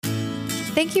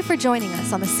Thank you for joining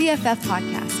us on the CFF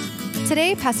podcast.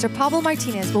 Today, Pastor Pablo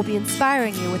Martinez will be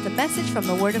inspiring you with a message from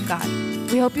the Word of God.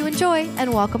 We hope you enjoy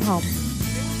and welcome home.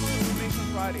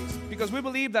 Formation Fridays, because we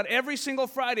believe that every single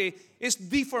Friday is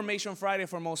the Formation Friday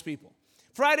for most people.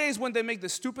 Friday is when they make the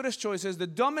stupidest choices, the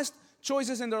dumbest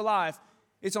choices in their life.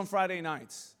 It's on Friday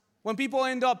nights. When people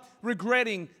end up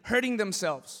regretting, hurting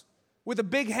themselves, with a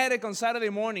big headache on Saturday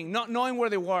morning, not knowing where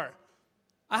they were.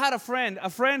 I had a friend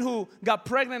who got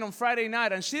pregnant on Friday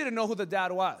night, and she didn't know who the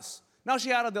dad was. Now she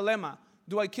had a dilemma.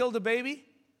 Do I kill the baby?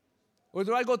 Or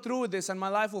do I go through with this and my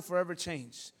life will forever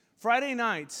change? Friday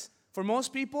nights, for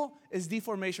most people, is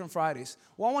Deformation Fridays.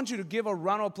 Well, I want you to give a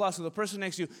round of applause to the person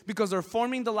next to you because they're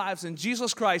forming the lives in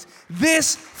Jesus Christ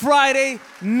this Friday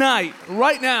night,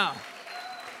 right now.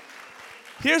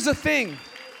 Here's the thing.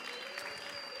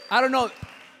 I don't know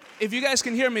if you guys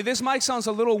can hear me. This mic sounds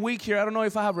a little weak here. I don't know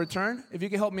if I have return. If you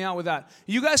can help me out with that.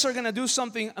 You guys are going to do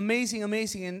something amazing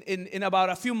in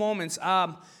about a few moments.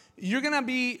 You're going to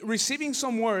be receiving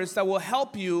some words that will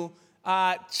help you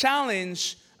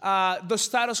challenge the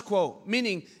status quo.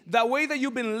 Meaning, the way that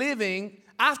you've been living,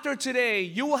 after today,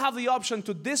 you will have the option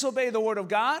to disobey the Word of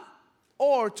God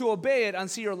or to obey it and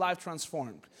see your life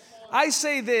transformed. I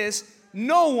say this,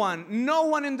 no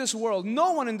one in this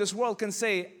world can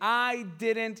say, I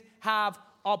didn't have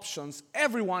options.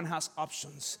 Everyone has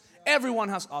options. Everyone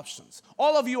has options.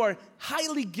 All of you are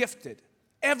highly gifted.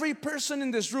 Every person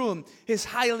in this room is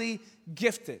highly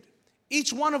gifted.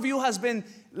 Each one of you has been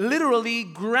literally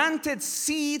granted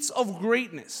seeds of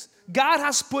greatness. God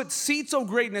has put seeds of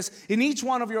greatness in each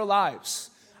one of your lives.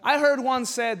 I heard one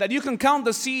said that you can count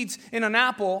the seeds in an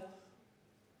apple,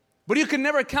 but you can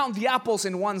never count the apples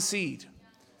in one seed.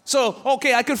 So,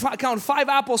 okay, I could count 5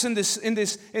 apples in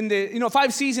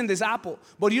 5 seeds in this apple,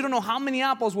 but you don't know how many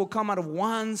apples will come out of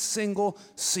one single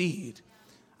seed.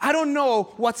 I don't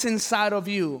know what's inside of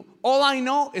you. All I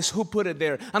know is who put it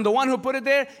there. And the one who put it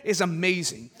there is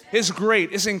amazing. It's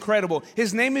great. It's incredible.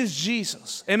 His name is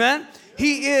Jesus. Amen?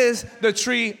 He is the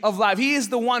tree of life. He is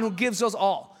the one who gives us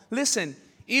all. Listen,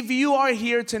 if you are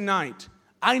here tonight,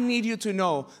 I need you to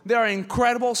know there are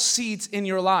incredible seeds in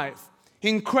your life.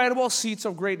 Incredible seeds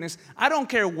of greatness. I don't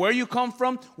care where you come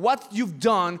from, what you've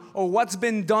done, or what's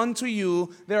been done to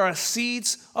you. There are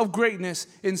seeds of greatness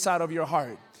inside of your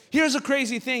heart. Here's the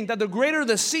crazy thing, that the greater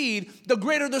the seed, the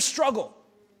greater the struggle.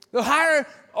 The higher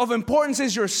of importance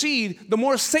is your seed, the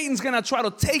more Satan's going to try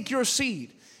to take your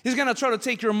seed. He's going to try to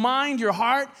take your mind, your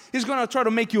heart. He's going to try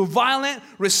to make you violent,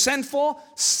 resentful,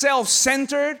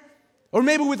 self-centered, or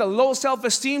maybe with a low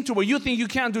self-esteem to where you think you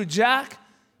can't do jack.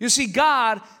 You see,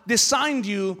 God designed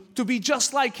you to be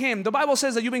just like Him. The Bible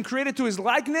says that you've been created to His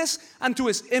likeness and to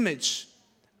His image.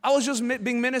 I was just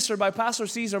being ministered by Pastor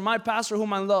Caesar, my pastor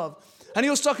whom I love. And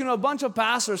he was talking to a bunch of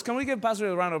pastors. Can we give Pastor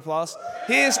a round of applause?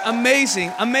 He is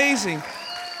amazing, amazing.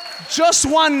 Just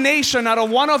one nation out of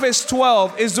one of his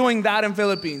 12 is doing that in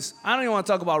Philippines. I don't even want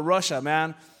to talk about Russia,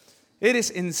 man. It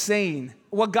is insane.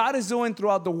 What God is doing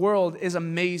throughout the world is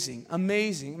amazing,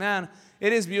 amazing, man.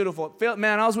 It is beautiful.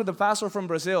 Man, I was with the pastor from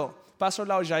Brazil, Pastor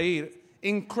Lau Jair.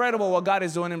 Incredible what God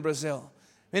is doing in Brazil.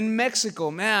 In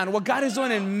Mexico, man, what God is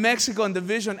doing in Mexico and the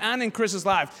vision and in Chris's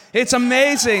life. It's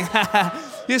amazing.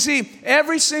 You see,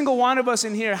 every single one of us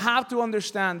in here have to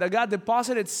understand that God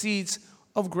deposited seeds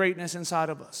of greatness inside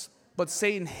of us. But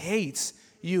Satan hates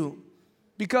you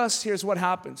because here's what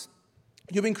happens.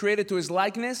 You've been created to His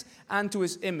likeness and to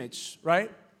His image, right?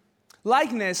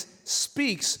 Likeness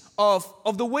speaks of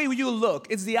the way you look.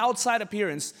 It's the outside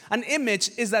appearance. An image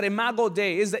is that imago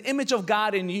Dei, is the image of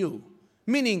God in you.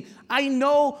 Meaning, I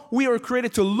know we are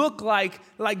created to look like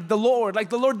the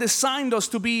Lord designed us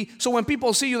to be. So when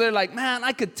people see you, they're like, man,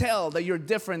 I could tell that you're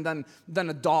different than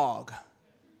a dog.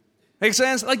 Make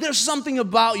sense? Like there's something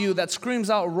about you that screams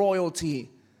out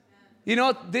royalty. You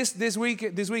know, this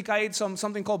week I ate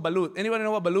something called balut. Anybody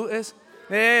know what balut is?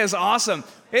 It is awesome.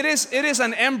 It is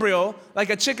an embryo, like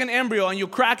a chicken embryo, and you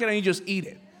crack it and you just eat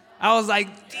it. I was like,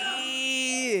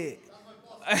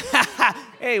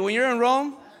 hey, when you're in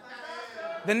Rome,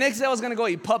 the next day I was going to go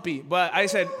eat puppy, but I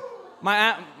said,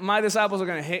 my disciples are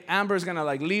going to hate, Amber's going to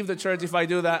like leave the church if I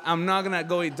do that. I'm not going to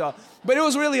go eat dog. But it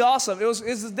was really awesome.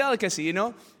 It's a delicacy, you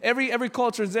know. Every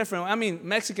culture is different. I mean,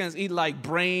 Mexicans eat like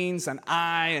brains and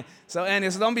eye. So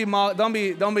don't be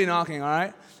knocking, all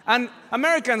right? And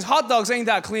Americans, hot dogs ain't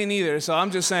that clean either, so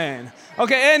I'm just saying.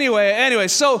 Okay, anyway,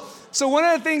 so one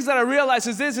of the things that I realized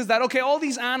is that, okay, all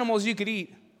these animals you could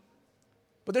eat,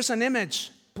 but there's an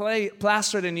image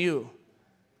plastered in you.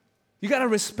 You got to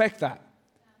respect that.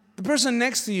 The person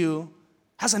next to you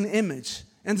has an image,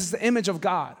 and it's the image of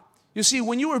God. You see,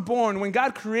 when you were born, when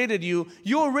God created you,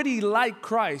 you already like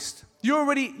Christ.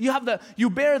 You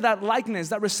bear that likeness,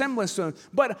 that resemblance to Him.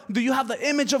 But do you have the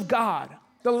image of God,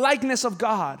 the likeness of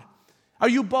God? Are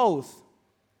you both?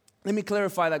 Let me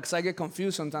clarify that because I get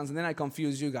confused sometimes and then I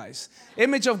confuse you guys.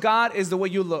 Image of God is the way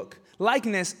you look.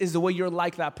 Likeness is the way you're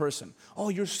like that person. Oh,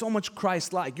 you're so much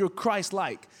Christ-like. You're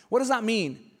Christ-like. What does that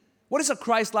mean? What does a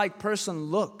Christ-like person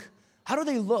look? How do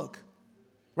they look?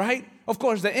 Right? Of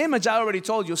course, the image I already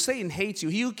told you, Satan hates you.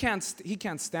 He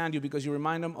can't stand you because you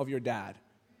remind him of your dad.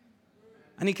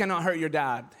 And he cannot hurt your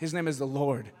dad. His name is the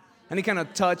Lord. And he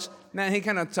cannot touch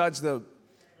the...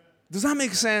 Does that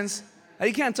make sense?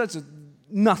 He can't touch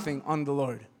nothing on the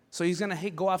Lord. So he's going to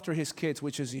go after his kids,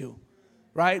 which is you.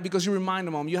 Right? Because you remind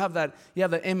him, you have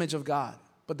the image of God.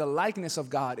 But the likeness of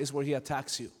God is where he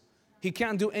attacks you. He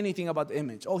can't do anything about the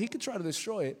image. Oh, he could try to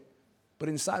destroy it, but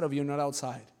inside of you, not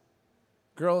outside.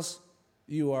 Girls,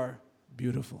 you are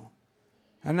beautiful.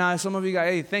 And now some of you guys,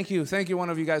 hey, thank you one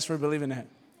of you guys for believing that.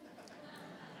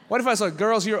 What if I said,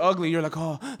 girls, you're ugly? You're like,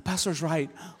 oh, pastor's right.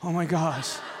 Oh my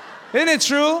gosh. Isn't it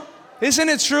true? Isn't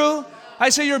it true? I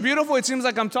say you're beautiful, it seems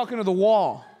like I'm talking to the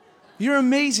wall. You're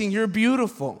amazing, you're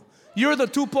beautiful. You're the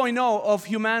 2.0 of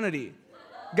humanity.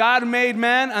 God made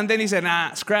man, and then He said,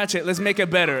 nah, scratch it, let's make it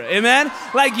better. Amen?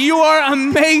 Like, you are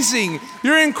amazing.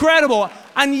 You're incredible.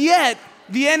 And yet,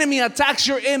 the enemy attacks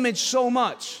your image so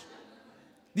much.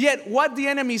 Yet, what the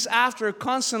enemy's after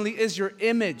constantly is your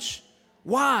image.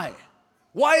 Why?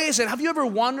 Why is it? Have you ever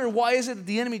wondered why is it that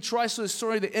the enemy tries to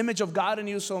destroy the image of God in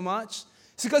you so much?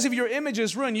 It's because if your image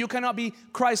is ruined, you cannot be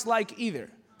Christ-like either.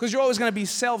 Because you're always going to be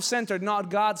self-centered, not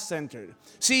God-centered.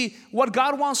 See, what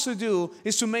God wants to do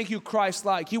is to make you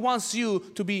Christ-like. He wants you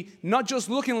to be not just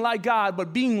looking like God,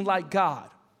 but being like God.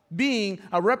 Being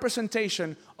a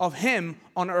representation of Him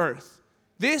on earth.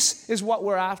 This is what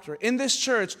we're after. In this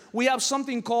church, we have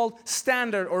something called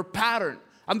standard or pattern.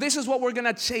 And this is what we're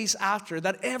going to chase after.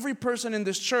 That every person in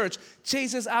this church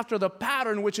chases after the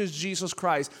pattern, which is Jesus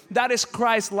Christ. That is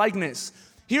Christ-likeness.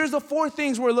 Here's the 4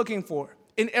 things we're looking for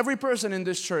in every person in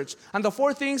this church. And the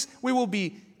 4 things we will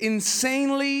be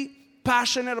insanely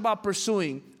passionate about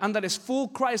pursuing. And that is full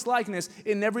Christ-likeness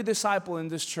in every disciple in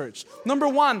this church. Number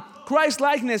 1,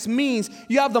 Christ-likeness means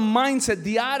you have the mindset,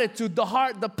 the attitude, the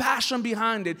heart, the passion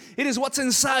behind it. It is what's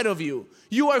inside of you.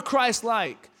 You are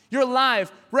Christ-like. Your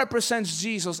life represents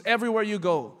Jesus everywhere you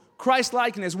go.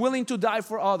 Christ-likeness, willing to die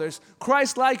for others.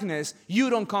 Christ-likeness, you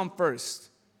don't come first.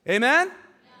 Amen?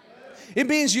 It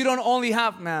means you don't only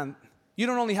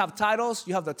have titles,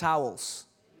 you have the towels.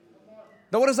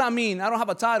 Now what does that mean? I don't have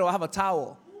a title, I have a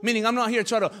towel. Meaning I'm not here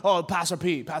trying to, oh, Pastor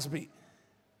P.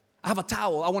 I have a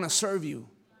towel, I want to serve you.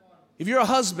 If you're a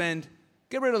husband,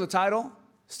 get rid of the title,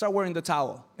 start wearing the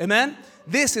towel. Amen?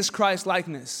 This is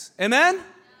Christ-likeness. Amen?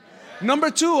 Number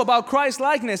 2 about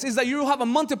Christ-likeness is that you have a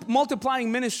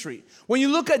multiplying ministry. When you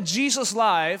look at Jesus'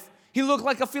 life, He looked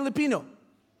like a Filipino.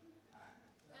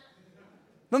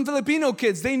 Them Filipino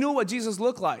kids, they knew what Jesus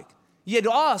looked like. Yet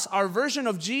us, our version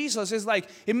of Jesus is like,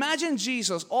 imagine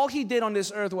Jesus, all He did on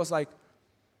this earth was like,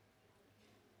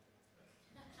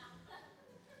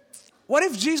 what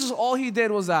if Jesus, all He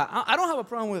did was that? I don't have a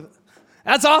problem with it.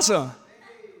 That's awesome.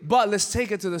 But let's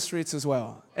take it to the streets as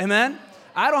well. Amen?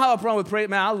 I don't have a problem with praise.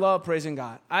 Man, I love praising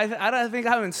God. I think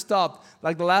I haven't stopped.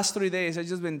 Like the last 3 days, I've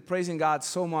just been praising God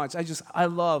so much. I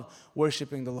love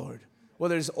worshiping the Lord.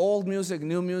 Whether it's old music,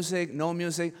 new music, no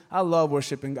music, I love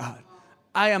worshiping God.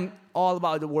 I am all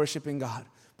about the worshiping God.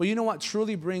 But you know what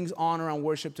truly brings honor and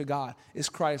worship to God is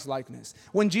Christ-likeness.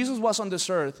 When Jesus was on this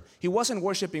earth, He wasn't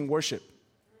worshiping worship.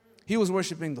 He was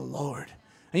worshiping the Lord.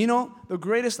 And you know, the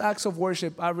greatest acts of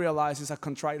worship I realize is a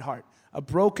contrite heart, a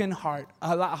broken heart,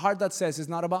 a heart that says, it's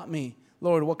not about me.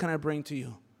 Lord, what can I bring to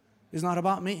you? It's not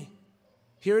about me.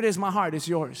 Here it is, my heart is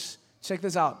yours. Check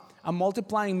this out. A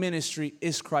multiplying ministry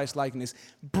is Christ-likeness.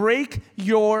 Break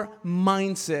your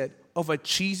mindset of a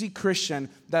cheesy Christian,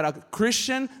 that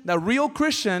real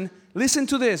Christian, listen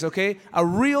to this, okay? A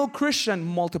real Christian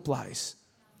multiplies.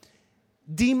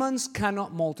 Demons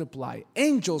cannot multiply.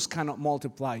 Angels cannot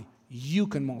multiply. You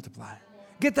can multiply.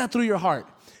 Get that through your heart.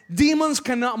 Demons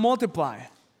cannot multiply.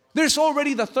 There's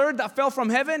already the third that fell from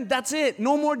heaven. That's it.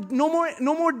 No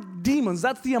more demons.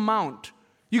 That's the amount.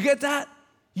 You get that?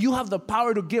 You have the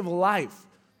power to give life.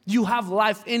 You have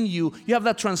life in you. You have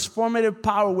that transformative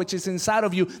power which is inside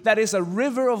of you. That is a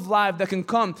river of life that can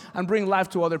come and bring life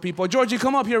to other people. Georgie,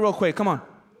 come up here real quick. Come on.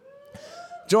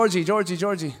 Georgie.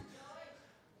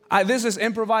 This is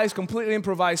improvised, completely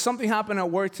improvised. Something happened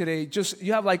at work today.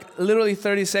 You have like literally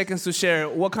 30 seconds to share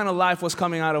what kind of life was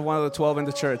coming out of one of the 12 in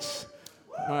the church.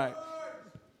 All right.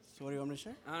 So what do you want me to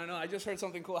share? I don't know. I just heard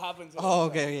something cool happen. Oh,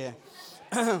 okay,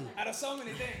 yeah. Out of so many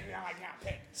things, I can't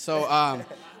pick.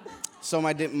 So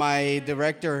my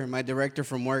director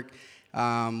from work,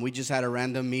 we just had a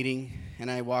random meeting, and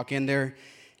I walk in there,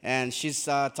 and she's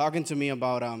talking to me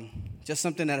about just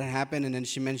something that had happened, and then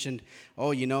she mentioned,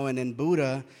 oh, and then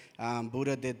Buddha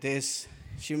did this.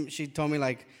 She told me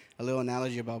like a little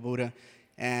analogy about Buddha,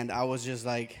 and I was just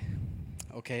like,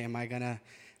 okay, am I gonna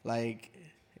like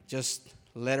just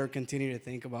let her continue to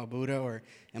think about Buddha, or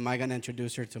am I gonna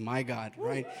introduce her to my God,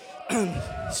 right?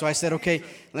 So I said, okay,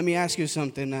 let me ask you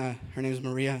something. Her name is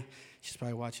Maria. She's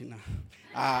probably watching now.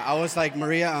 I was like,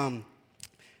 Maria,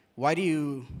 why do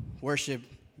you worship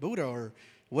Buddha, or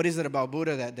what is it about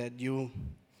Buddha that you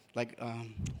like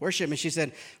worship? And she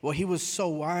said, well, he was so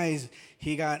wise.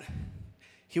 He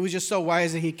was just so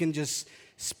wise that he can just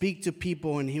speak to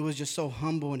people, and he was just so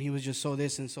humble, and he was just so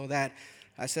this and so that.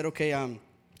 I said, okay,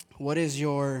 what is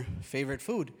your favorite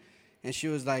food? And she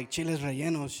was like, chiles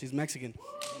rellenos. She's Mexican.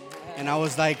 And I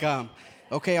was like,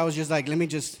 okay, I was just like, let me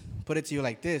just put it to you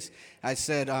like this. I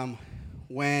said,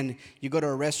 when you go to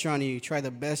a restaurant and you try the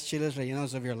best chiles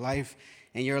rellenos of your life,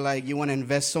 and you're like, you want to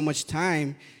invest so much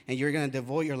time, and you're going to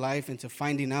devote your life into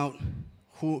finding out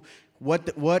what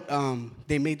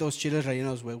they made those chiles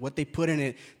rellenos with, what they put in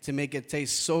it to make it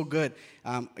taste so good.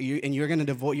 And you're going to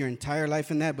devote your entire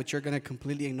life in that, but you're going to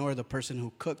completely ignore the person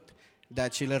who cooked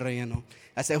that chile relleno.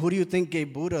 I said, who do you think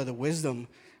gave Buddha the wisdom?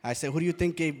 I said, who do you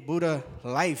think gave Buddha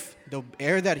life, the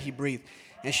air that he breathed?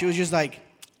 And she was just like,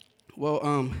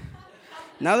 well,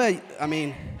 now that,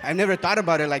 I've never thought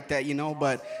about it like that,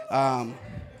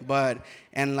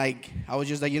 and like, I was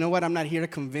just like, you know what? I'm not here to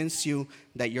convince you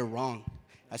that you're wrong.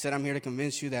 I said, I'm here to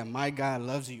convince you that my God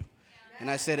loves you. And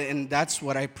I said, and that's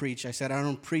what I preach. I said, I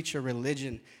don't preach a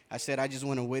religion. I said, I just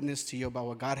want to witness to you about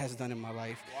what God has done in my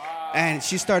life. Wow. And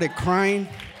she started crying.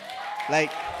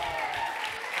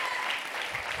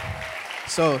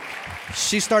 So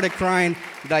she started crying.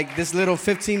 Like this little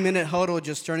 15-minute huddle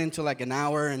just turned into like an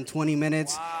hour and 20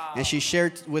 minutes. Wow. And she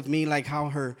shared with me like how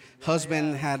her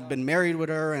husband had been married with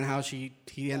her, and how he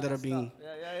ended up being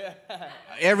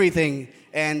everything.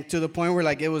 And to the point where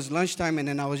like it was lunchtime, and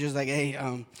then I was just like, hey,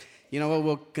 you know what?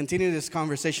 We'll continue this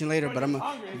conversation later. But I'm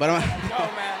I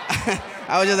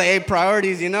was just like, hey,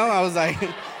 priorities, I was like,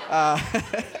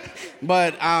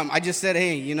 but I just said,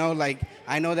 hey, like,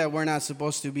 I know that we're not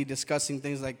supposed to be discussing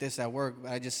things like this at work.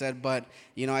 But I just said, but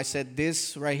I said,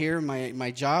 this right here,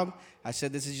 my job. I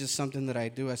said, this is just something that I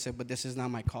do. I said, but this is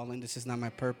not my calling. This is not my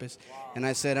purpose. Wow. And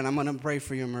I said, and I'm gonna pray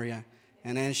for you, Maria.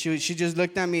 And then she just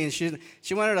looked at me, and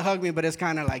she wanted to hug me, but it's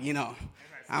kind of like,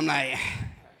 I'm like,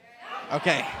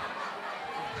 okay.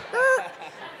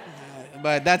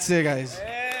 But that's it, guys.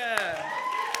 Yeah.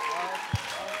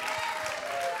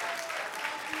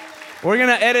 We're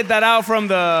gonna edit that out from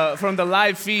the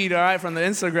live feed, all right, from the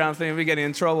Instagram thing. We're getting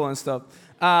in trouble and stuff.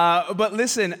 But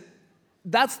listen,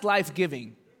 that's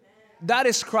life-giving. That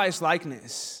is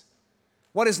Christ-likeness.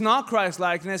 What is not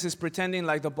Christ-likeness is pretending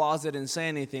like the boss didn't say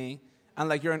anything, and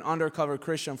like you're an undercover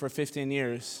Christian for 15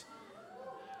 years.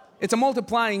 It's a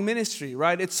multiplying ministry,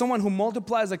 right? It's someone who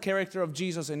multiplies the character of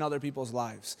Jesus in other people's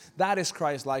lives. That is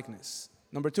Christ-likeness.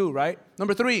 Number 2, right?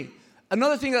 Number 3,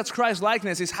 another thing that's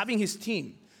Christ-likeness is having his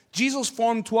team. Jesus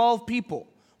formed 12 people.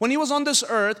 When he was on this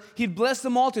earth, he'd blessed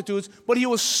the multitudes, but he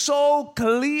was so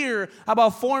clear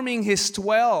about forming his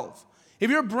 12. If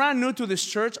you're brand new to this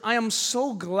church, I am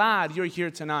so glad you're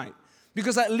here tonight,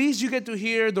 because at least you get to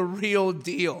hear the real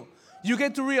deal. You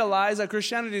get to realize that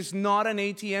Christianity is not an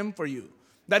ATM for you.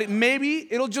 That maybe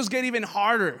it'll just get even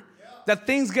harder. That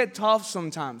things get tough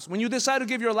sometimes. When you decide to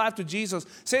give your life to Jesus,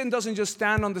 Satan doesn't just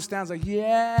stand on the stands like,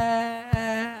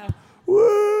 yeah,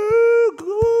 woo,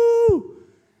 woo.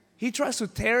 He tries to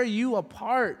tear you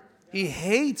apart. He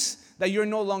hates that you're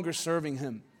no longer serving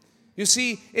him. You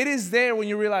see, it is there when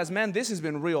you realize, man, this has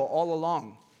been real all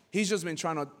along. He's just been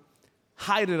trying to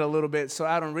hide it a little bit so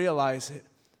I don't realize it.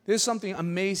 There's something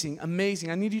amazing, amazing.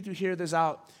 I need you to hear this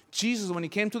out. Jesus, when he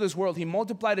came to this world, he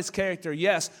multiplied his character,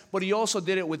 yes, but he also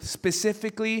did it with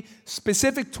specific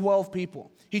 12 people.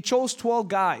 He chose 12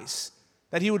 guys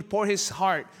that he would pour his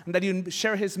heart and that he would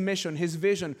share his mission, his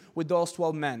vision with those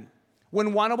 12 men.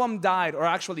 When one of them died or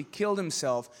actually killed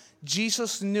himself,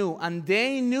 Jesus knew, and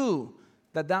they knew,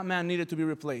 that man needed to be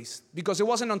replaced. Because it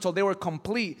wasn't until they were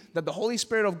complete that the Holy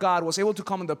Spirit of God was able to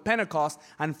come on the Pentecost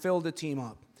and fill the team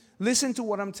up. Listen to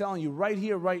what I'm telling you right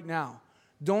here, right now.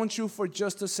 don't you for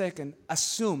just a second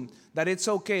assume that it's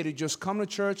okay to just come to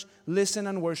church, listen,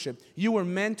 and worship. You were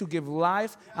meant to give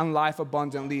life and life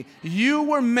abundantly. You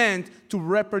were meant to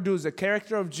reproduce the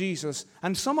character of Jesus.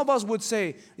 And some of us would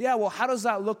say, yeah, well, how does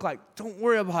that look like? Don't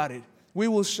worry about it. We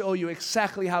will show you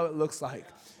exactly how it looks like.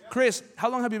 Chris, how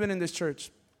long have you been in this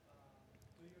church?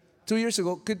 2 years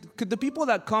ago. Could the people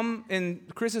that come in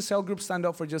Chris's cell group stand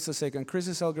up for just a second?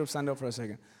 Chris's cell group, stand up for a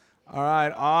second. All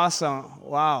right, awesome.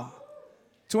 Wow.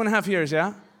 2.5 years,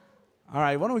 yeah? All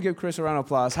right, why don't we give Chris a round of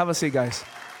applause? Have a seat, guys.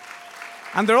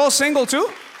 And they're all single, too?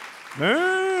 All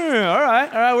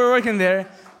right, we're working there.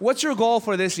 What's your goal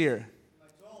for this year?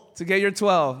 To get your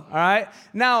 12, all right?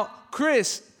 Now,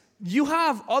 Chris, you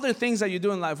have other things that you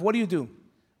do in life. What do you do?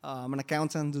 I'm an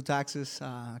accountant, do taxes,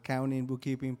 accounting,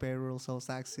 bookkeeping, payroll, sales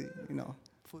tax, All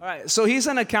right, so he's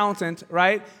an accountant,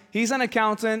 right? He's an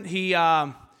accountant. He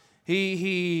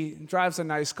drives a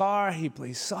nice car. He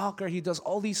plays soccer. He does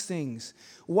all these things.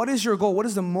 What is your goal? What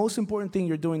is the most important thing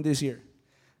you're doing this year?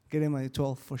 Getting my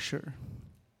 12 for sure.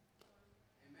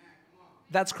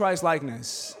 That's Christ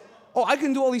likeness. Oh, I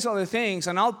can do all these other things,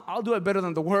 and I'll do it better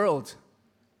than the world.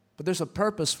 But there's a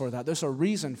purpose for that. There's a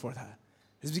reason for that.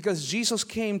 It's because Jesus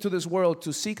came to this world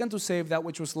to seek and to save that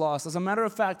which was lost. As a matter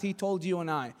of fact, he told you and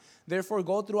I, therefore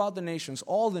go throughout the nations,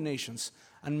 all the nations,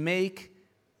 and make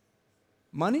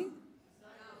money,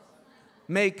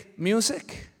 make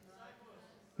music,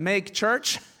 make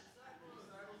church,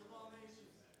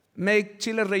 make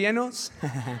chile rellenos,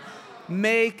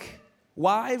 make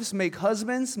wives, make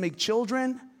husbands, make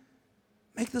children,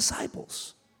 make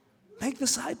disciples. Make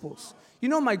disciples. You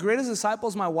know my greatest disciple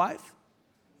is my wife.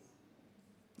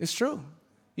 It's true.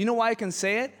 You know why I can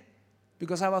say it?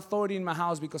 Because I have authority in my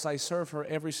house because I serve her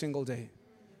every single day.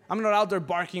 I'm not out there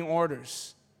barking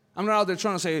orders. I'm not out there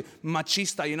trying to say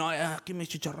machista, aquí mis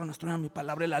chicharrones traen mi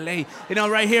palabra la ley.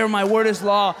 Right here, my word is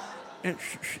law.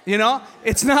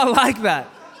 It's not like that.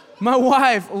 My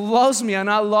wife loves me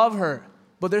and I love her.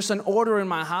 But there's an order in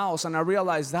my house and I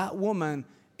realize that woman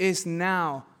is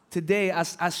now, today,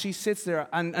 as she sits there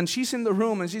and she's in the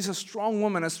room and she's a strong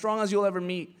woman, as strong as you'll ever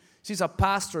meet. She's a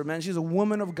pastor, man. She's a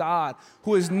woman of God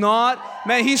who is not,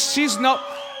 man, she's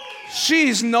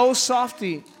no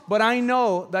softie. But I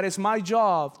know that it's my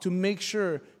job to make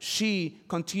sure she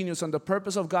continues on the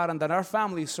purpose of God and that our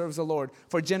family serves the Lord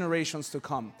for generations to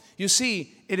come. You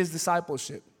see, it is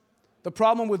discipleship. The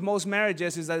problem with most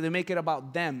marriages is that they make it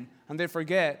about them and they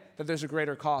forget that there's a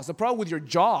greater cause. The problem with your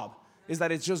job is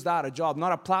that it's just that, a job,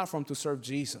 not a platform to serve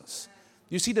Jesus.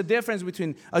 You see the difference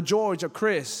between a George, a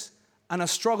Chris, and a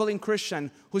struggling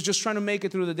Christian who's just trying to make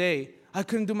it through the day. I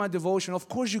couldn't do my devotion. Of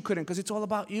course you couldn't, because it's all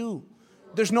about you.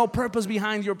 There's no purpose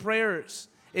behind your prayers.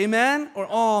 Amen? Or,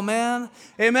 oh man.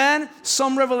 Amen?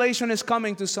 Some revelation is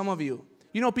coming to some of you.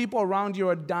 People around you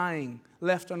are dying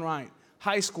left and right.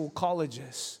 High school,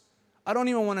 colleges. I don't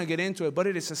even want to get into it, but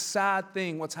it is a sad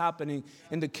thing what's happening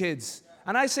in the kids.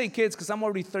 And I say kids because I'm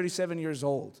already 37 years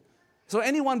old. So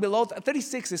anyone below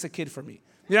 36 is a kid for me.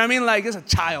 You know what I mean? Like it's a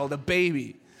child, a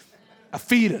baby, a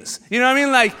fetus. You know what I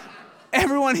mean? Like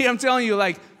everyone here, I'm telling you,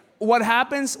 like what's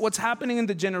happening in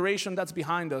the generation that's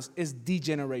behind us is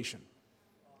degeneration.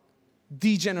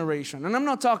 Degeneration. And I'm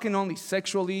not talking only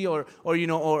sexually or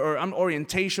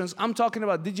orientations. I'm talking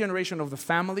about degeneration of the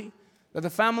family. That the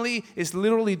family is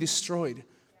literally destroyed.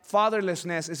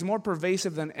 Fatherlessness is more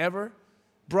pervasive than ever.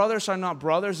 Brothers are not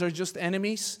brothers, they're just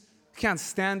enemies. Can't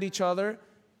stand each other.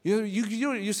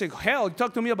 You say, hell,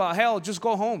 talk to me about hell, just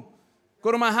go home.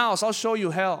 Go to my house, I'll show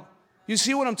you hell. You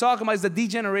see what I'm talking about is the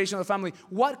degeneration of the family.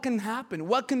 What can happen?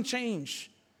 What can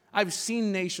change? I've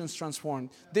seen nations transformed.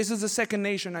 This is the second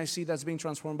nation I see that's being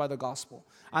transformed by the gospel.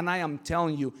 And I am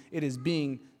telling you, it is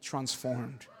being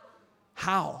transformed.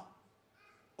 How?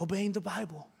 Obeying the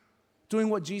Bible. Doing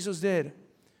what Jesus did.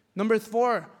 Number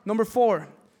four.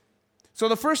 So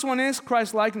the first one is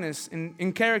Christ-likeness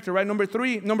in character, right? Number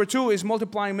two is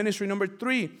multiplying ministry. Number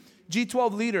 3,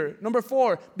 G12 leader. Number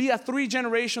 4, be a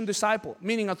 3-generation disciple,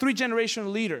 meaning a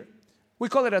 3-generation leader. We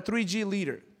call it a 3G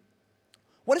leader.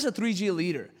 What is a 3G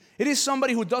leader? It is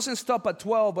somebody who doesn't stop at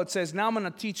 12 but says, now I'm going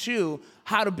to teach you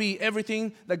how to be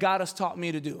everything that God has taught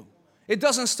me to do. It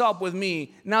doesn't stop with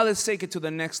me. Now let's take it to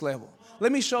the next level.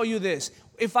 Let me show you this.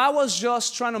 If I was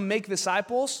just trying to make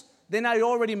disciples, then I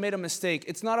already made a mistake.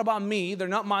 It's not about me. They're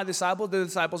not my disciples. They're the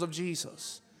disciples of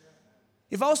Jesus.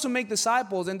 If I was to make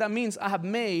disciples, then that means I have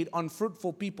made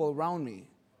unfruitful people around me.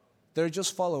 They're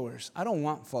just followers. I don't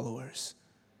want followers.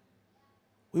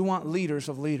 We want leaders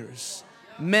of leaders.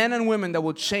 Men and women that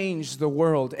will change the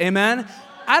world. Amen?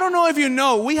 I don't know if you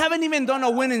know, we haven't even done a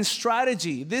winning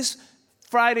strategy. This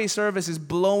Friday service is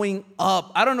blowing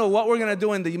up. I don't know what we're going to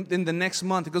do in the next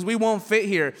month because we won't fit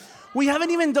here. We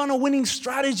haven't even done a winning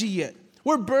strategy yet.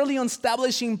 We're barely on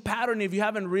establishing pattern if you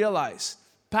haven't realized.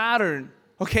 Pattern,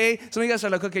 okay? Some of you guys are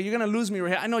like, okay, you're going to lose me right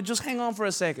here. I know, just hang on for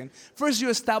a second. First, you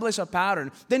establish a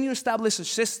pattern. Then you establish a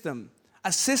system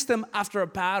after a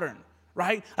pattern,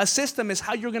 right? A system is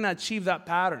how you're going to achieve that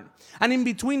pattern. And in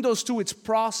between those two, it's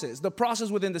process. The process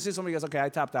within the system, you guys, okay, I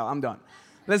tapped out. I'm done.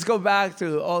 Let's go back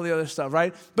to all the other stuff,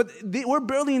 right? But we're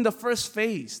barely in the first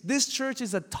phase. This church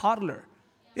is a toddler.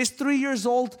 It's 3 years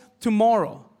old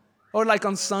tomorrow. Or like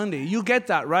on Sunday. You get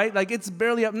that, right? Like it's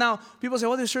barely up. Now, people say,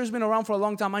 well, this church has been around for a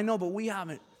long time. I know, but we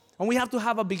haven't. And we have to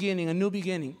have a beginning, a new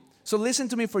beginning. So listen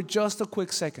to me for just a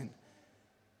quick second.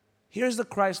 Here's the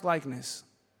Christ likeness.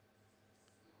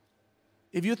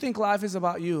 If you think life is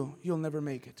about you, you'll never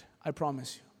make it. I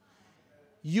promise you.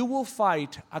 You will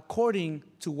fight according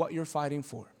to what you're fighting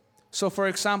for. So for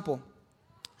example,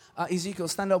 Ezekiel,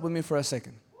 stand up with me for a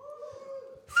second.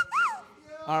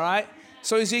 All right?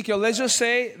 So Ezekiel, let's just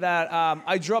say that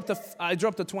I dropped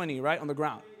a 20, right, on the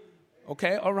ground.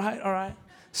 Okay, all right.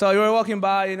 So you were walking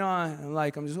by,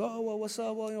 I'm just, oh, well, what's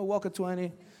up? Well, walk a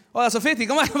 20. Oh, that's a 50,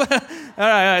 come on. all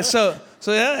right. So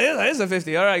yeah, that is a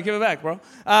 50. All right, give it back, bro.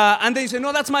 And then you say,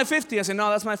 no, that's my 50. I say, no,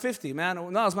 that's my 50, man.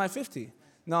 No, that's my 50.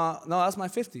 No, that's my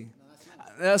 50.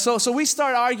 So we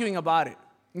start arguing about it,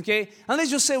 okay? And let's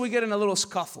just say we get in a little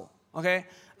scuffle, okay?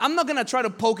 I'm not going to try to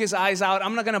poke his eyes out.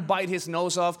 I'm not going to bite his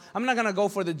nose off. I'm not going to go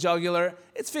for the jugular.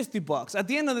 It's $50. At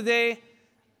the end of the day,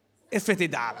 it's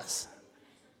 $50.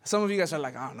 Some of you guys are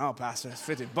like, oh, no, Pastor, it's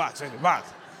 $50, $50.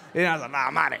 It's a lot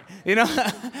of money.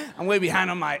 I'm way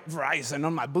behind on my Verizon,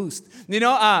 on my Boost.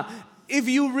 If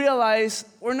you realize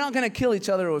we're not going to kill each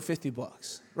other with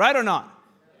 $50, right or not?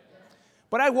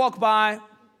 But I walk by,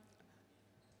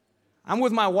 I'm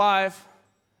with my wife,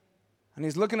 and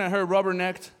he's looking at her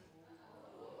rubbernecked,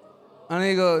 and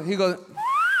he goes,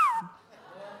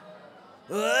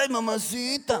 ay,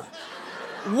 mamacita.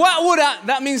 What would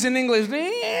that means in English,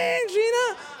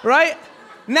 Gina, right?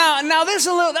 Now that's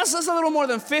a little more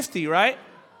than 50, right?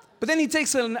 But then he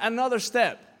takes another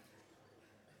step.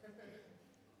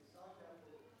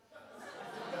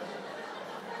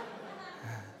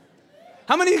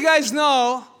 How many of you guys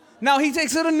know, now he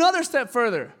takes it another step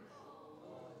further.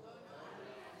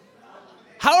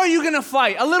 How are you going to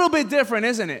fight? A little bit different,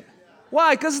 isn't it?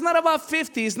 Why? Because it's not about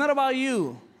 50. It's not about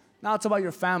you. Now it's about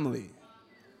your family.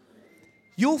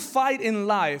 You'll fight in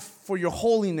life for your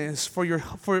holiness, for your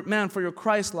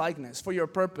Christ likeness, for your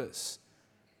purpose.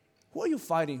 Who are you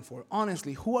fighting for?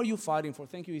 Honestly, who are you fighting for?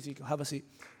 Thank you, Ezekiel. Have a seat.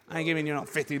 I ain't giving you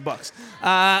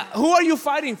 $50. Who are you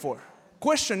fighting for?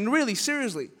 Question, really,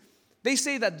 seriously. They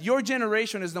say that your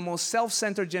generation is the most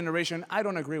self-centered generation. I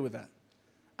don't agree with that.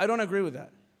 I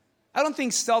don't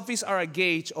think selfies are a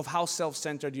gauge of how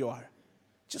self-centered you are.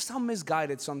 Just how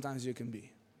misguided sometimes you can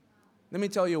be. Let me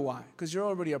tell you why. Because you're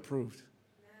already approved.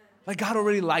 Like God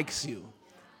already likes you.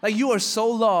 Like you are so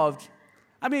loved.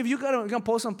 I mean, if you're gonna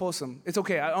post them. It's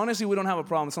okay. Honestly, we don't have a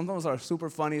problem. Some of them are super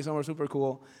funny. Some are super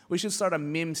cool. We should start a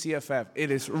meme CFF. It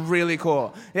is really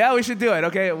cool. Yeah, we should do it.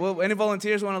 Okay. Well, any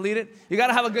volunteers want to lead it? You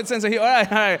gotta have a good sense of humor. All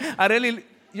right.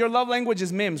 Your love language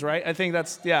is memes, right? I think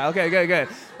that's, yeah, okay, good.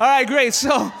 All right, great.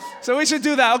 So we should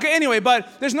do that. Okay, anyway, but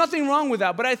there's nothing wrong with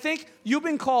that. But I think you've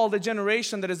been called a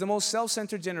generation that is the most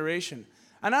self-centered generation.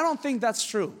 And I don't think that's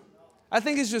true. I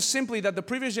think it's just simply that the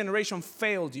previous generation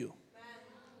failed you.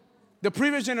 The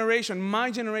previous generation, my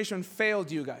generation,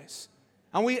 failed you guys.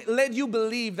 And we let you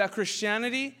believe that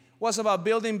Christianity was about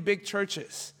building big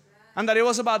churches. And that it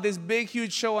was about this big,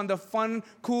 huge show and the fun,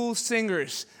 cool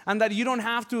singers. And that you don't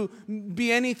have to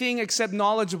be anything except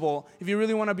knowledgeable if you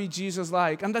really want to be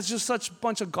Jesus-like. And that's just such a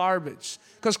bunch of garbage.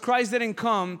 Because Christ didn't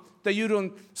come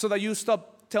so that you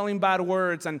stop telling bad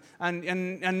words and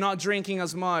not drinking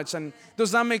as much. And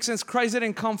does that make sense? Christ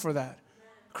didn't come for that.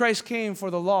 Christ came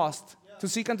for the lost, to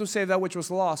seek and to save that which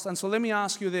was lost. And so let me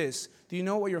ask you this. Do you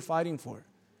know what you're fighting for?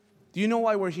 Do you know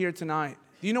why we're here tonight?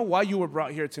 Do you know why you were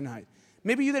brought here tonight?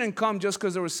 Maybe you didn't come just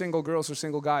because there were single girls or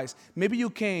single guys. Maybe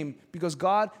you came because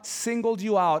God singled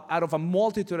you out of a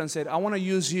multitude and said, I want to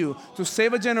use you to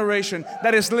save a generation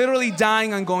that is literally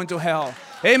dying and going to hell.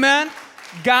 Amen?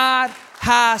 God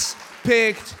has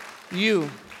picked you.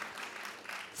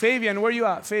 Fabian, where are you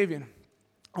at? Fabian,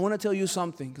 I want to tell you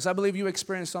something because I believe you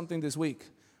experienced something this week.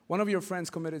 One of your friends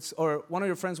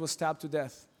was stabbed to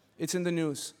death. It's in the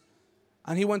news.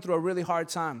 And he went through a really hard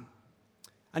time.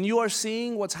 And you are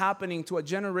seeing what's happening to a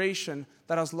generation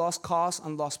that has lost cause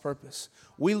and lost purpose.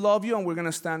 We love you and we're going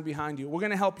to stand behind you. We're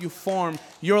going to help you form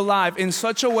your life in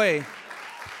such a way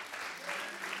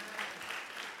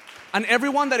And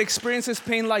everyone that experiences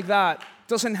pain like that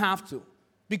doesn't have to,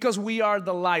 because we are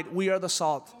the light, we are the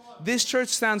salt. This church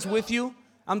stands with you.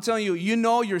 I'm telling you, you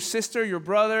know your sister, your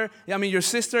brother, your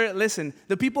sister, listen,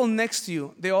 the people next to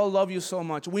you, they all love you so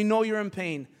much. We know you're in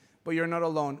pain, but you're not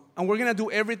alone. And we're going to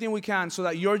do everything we can so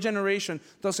that your generation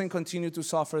doesn't continue to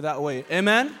suffer that way.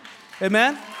 Amen?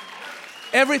 Amen?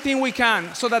 Everything we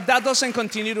can so that doesn't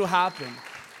continue to happen.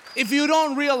 If you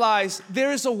don't realize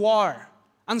there is a war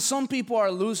and some people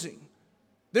are losing,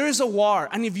 there is a war,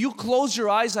 and if you close your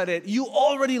eyes at it, you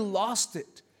already lost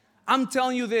it. I'm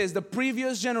telling you this, the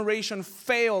previous generation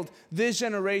failed this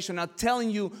generation at telling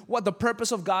you what the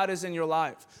purpose of God is in your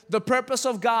life. The purpose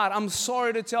of God, I'm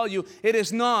sorry to tell you, it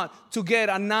is not to get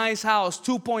a nice house,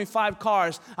 2.5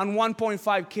 cars, and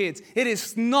 1.5 kids. It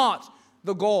is not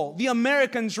the goal. The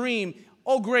American dream,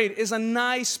 oh great, is a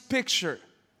nice picture.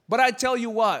 But I tell you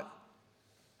what,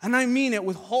 and I mean it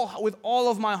with all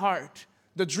of my heart,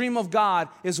 the dream of God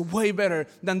is way better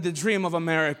than the dream of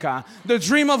America. The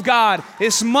dream of God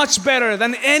is much better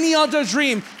than any other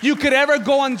dream you could ever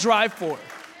go and drive for.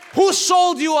 Who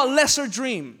sold you a lesser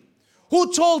dream?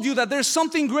 Who told you that there's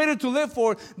something greater to live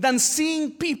for than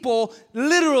seeing people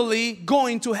literally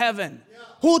going to heaven?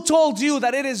 Who told you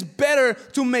that it is better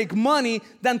to make money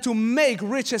than to make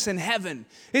riches in heaven?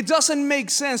 It doesn't make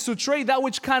sense to trade that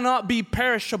which cannot be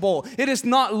perishable. It is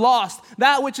not lost.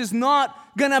 That which is not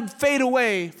gonna fade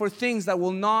away for things that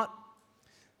will not,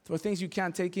 for things you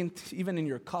can't take in even in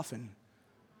your coffin.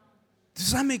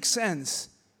 Does that make sense?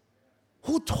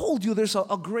 Who told you there's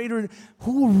a greater,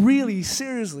 who really,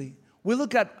 seriously? We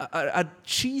look at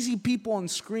cheesy people on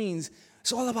screens.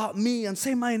 It's all about me and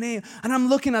say my name. And I'm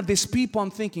looking at these people,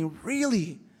 I'm thinking,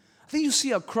 really? I think you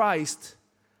see a Christ.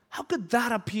 How could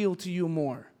that appeal to you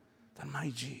more than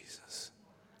my Jesus?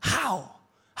 How?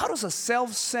 How does a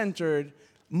self-centered,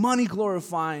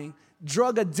 money-glorifying,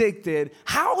 drug-addicted,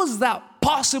 how is that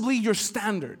possibly your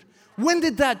standard? When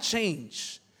did that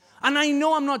change? And I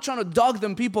know I'm not trying to dog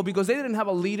them people because they didn't have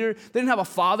a leader, they didn't have a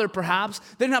father perhaps,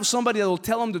 they didn't have somebody that will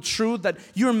tell them the truth that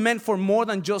you're meant for more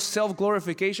than just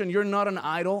self-glorification. You're not an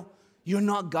idol. You're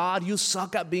not God. You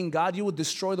suck at being God. You would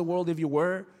destroy the world if you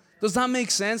were. Does that make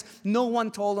sense? No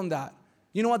one told them that.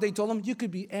 You know what they told them? You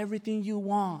could be everything you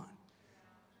want.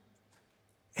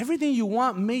 Everything you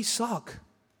want may suck.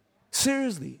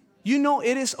 Seriously. You know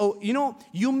it is,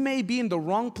 you may be in the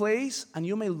wrong place and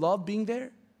you may love being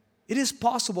there. It is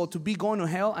possible to be going to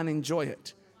hell and enjoy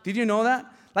it. Did you know that?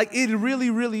 Like it really,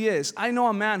 really is. I know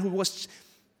a man who was,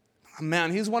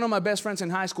 he's one of my best friends in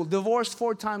high school, divorced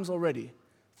 4 times already.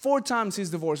 4 times he's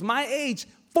divorced. My age,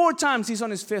 4 times he's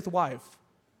on his 5th wife.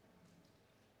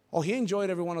 Oh, he enjoyed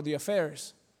every one of the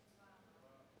affairs.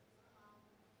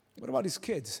 What about his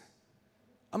kids?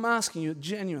 I'm asking you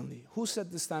genuinely, who set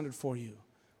the standard for you?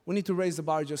 We need to raise the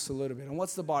bar just a little bit. And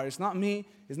what's the bar? It's not me.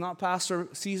 It's not Pastor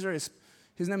Caesar.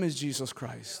 His name is Jesus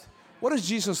Christ. What does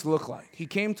Jesus look like? He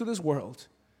came to this world.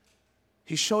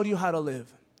 He showed you how to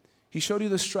live. He showed you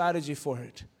the strategy for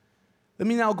it. Let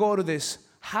me now go to this.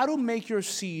 How to make your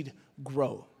seed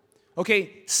grow.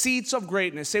 Okay, seeds of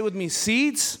greatness. Say with me,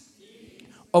 seeds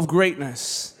of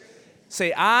greatness.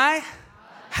 Say, I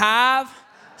have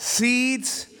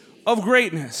seeds of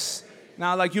greatness.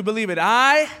 Now, like you believe it.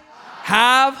 I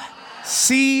have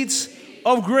seeds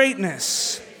of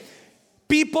greatness.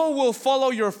 People will follow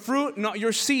your fruit, not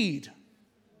your seed.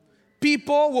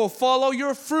 People will follow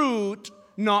your fruit,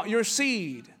 not your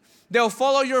seed. They'll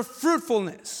follow your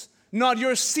fruitfulness, not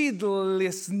your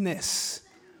seedlessness.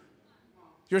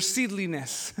 Your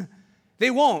seedliness. They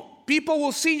won't. People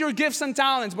will see your gifts and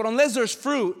talents, but unless there's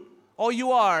fruit, all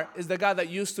you are is the guy that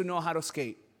used to know how to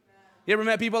skate. You ever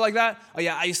met people like that? Oh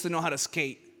yeah, I used to know how to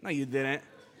skate. No, you didn't.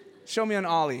 Show me an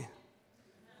ollie.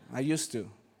 I used to.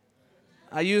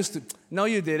 No,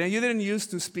 you didn't. You didn't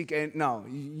used to speak. No,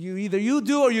 you either you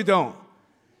do or you don't.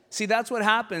 See, that's what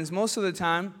happens most of the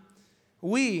time.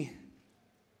 We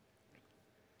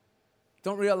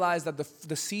don't realize that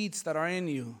the seeds that are in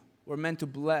you were meant to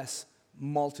bless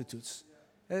multitudes.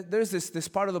 There's this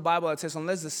part of the Bible that says,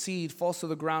 unless the seed falls to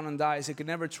the ground and dies, it can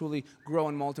never truly grow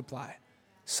and multiply.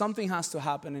 Something has to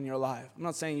happen in your life. I'm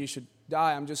not saying you should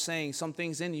die. I'm just saying some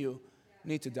things in you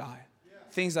need to die.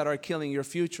 Things that are killing your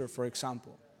future, for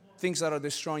example. Things that are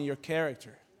destroying your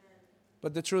character.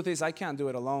 But the truth is, I can't do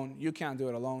it alone. You can't do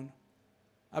it alone.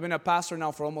 I've been a pastor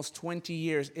now for almost 20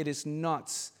 years. It is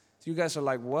nuts. You guys are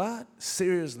like, what?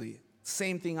 Seriously.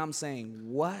 Same thing I'm saying.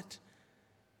 What?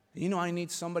 You know, I need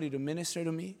somebody to minister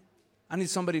to me. I need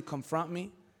somebody to confront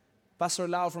me. Pastor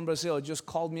Lau from Brazil just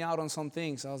called me out on some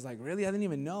things. I was like, really? I didn't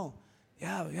even know.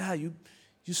 Yeah, you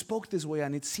spoke this way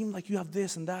and it seemed like you have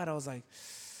this and that. I was like,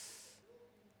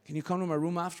 can you come to my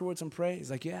room afterwards and pray?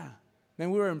 He's like, yeah. Man,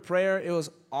 we were in prayer. It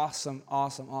was awesome,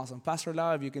 awesome, awesome. Pastor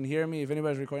Lau, if you can hear me, if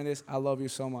anybody's recording this, I love you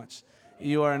so much.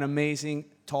 You are an amazing,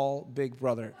 tall, big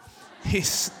brother.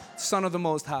 He's son of the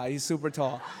Most High. He's super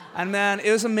tall. And man, it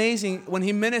was amazing. When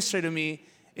he ministered to me,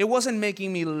 it wasn't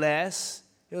making me less.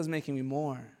 It was making me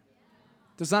more.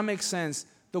 Does that make sense?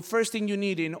 The first thing you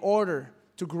need in order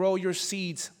to grow your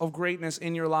seeds of greatness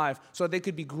in your life so that they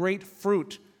could be great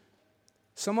fruit.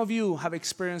 Some of you have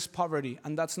experienced poverty,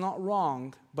 and that's not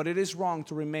wrong, but it is wrong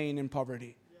to remain in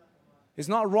poverty. It's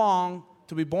not wrong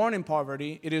to be born in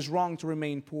poverty. It is wrong to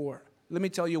remain poor. Let me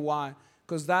tell you why.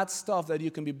 Because that's stuff that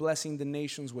you can be blessing the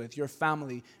nations with, your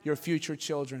family, your future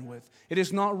children with. It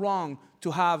is not wrong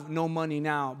to have no money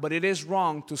now, but it is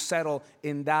wrong to settle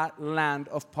in that land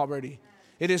of poverty.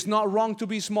 It is not wrong to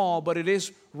be small, but it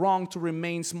is wrong to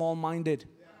remain small-minded.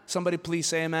 Somebody please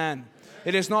say amen.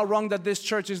 It is not wrong that this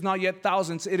church is not yet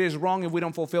thousands. It is wrong if we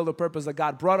don't fulfill the purpose that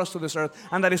God brought us to this earth,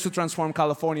 and that is to transform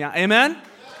California. Amen?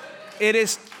 It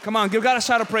is, come on, give God a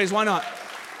shout of praise. Why not?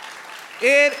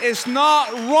 It is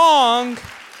not wrong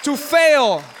to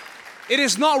fail. It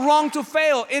is not wrong to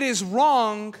fail. It is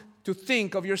wrong to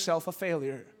think of yourself a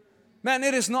failure. Man,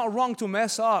 it is not wrong to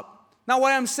mess up. Now,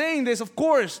 why I'm saying this, of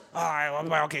course,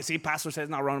 okay, see, pastor says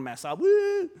it's not wrong to mess up.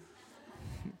 Woo!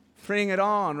 Bring it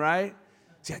on, right?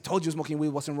 See, I told you smoking weed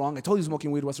wasn't wrong. I told you smoking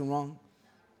weed wasn't wrong.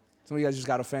 Some of you guys just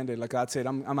got offended. Like, that's it.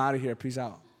 I'm out of here. Peace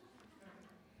out.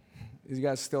 Is you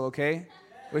guys still okay?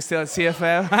 We're still at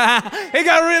CFF. It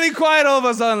got really quiet all of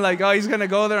a sudden. Like, oh, he's going to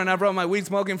go there, and I brought my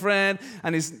weed-smoking friend,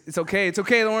 and it's okay. It's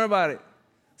okay. Don't worry about it.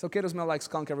 It's okay to smell like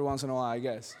skunk every once in a while, I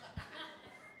guess.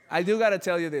 I do got to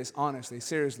tell you this, honestly,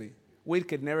 seriously. Weed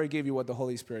could never give you what the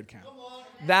Holy Spirit can.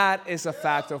 That is a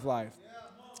fact of life.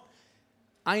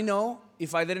 I know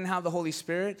if I didn't have the Holy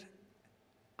Spirit,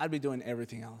 I'd be doing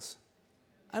everything else.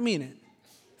 I mean it.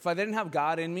 If I didn't have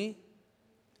God in me,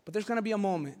 but there's going to be a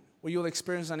moment where you'll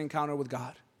experience an encounter with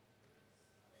God.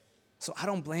 So I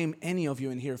don't blame any of you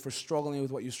in here for struggling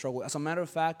with what you struggle with. As a matter of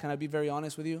fact, can I be very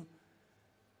honest with you?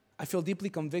 I feel deeply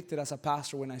convicted as a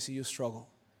pastor when I see you struggle,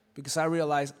 because I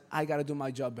realize I got to do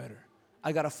my job better.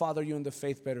 I got to father you in the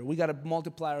faith better. We got to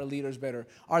multiply our leaders better.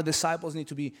 Our disciples need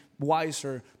to be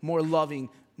wiser, more loving,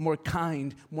 more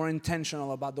kind, more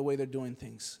intentional about the way they're doing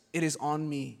things. It is on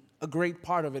me. A great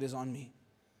part of it is on me.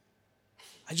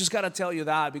 I just got to tell you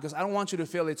that because I don't want you to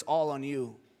feel it's all on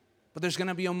you. But there's going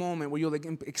to be a moment where you'll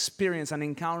experience and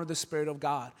encounter the Spirit of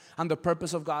God and the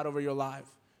purpose of God over your life.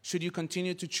 Should you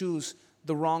continue to choose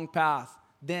the wrong path,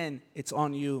 then it's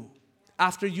on you.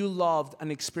 After you loved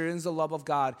and experienced the love of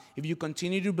God, if you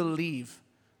continue to believe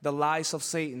the lies of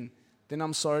Satan, then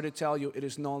I'm sorry to tell you, it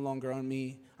is no longer on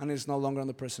me and it is no longer on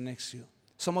the person next to you.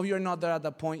 Some of you are not there at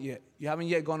that point yet. You haven't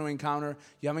yet gone to Encounter.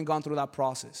 You haven't gone through that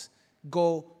process.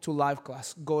 Go to Life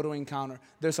Class. Go to Encounter.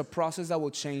 There's a process that will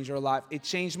change your life. It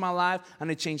changed my life, and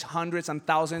it changed hundreds and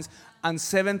thousands and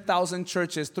 7,000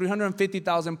 churches,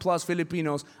 350,000 plus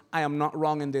Filipinos. I am not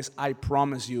wrong in this. I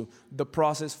promise you. The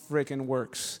process freaking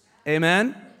works.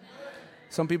 Amen?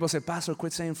 Some people say, Pastor,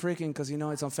 quit saying freaking because you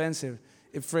know it's offensive.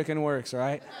 It freaking works,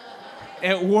 right?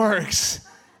 It works.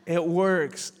 It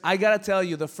works. I got to tell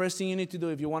you, the first thing you need to do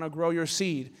if you want to grow your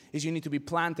seed is you need to be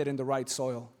planted in the right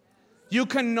soil. You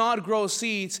cannot grow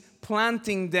seeds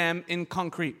planting them in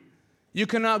concrete. You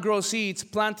cannot grow seeds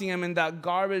planting them in that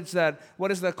garbage that,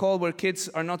 what is that called, where kids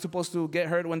are not supposed to get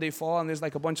hurt when they fall and there's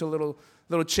like a bunch of little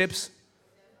chips.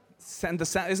 Sand,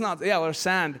 it's not, or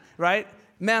sand, right?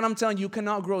 Man, I'm telling you, you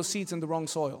cannot grow seeds in the wrong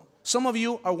soil. Some of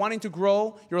you are wanting to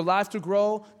grow, your life to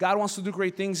grow. God wants to do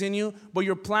great things in you, but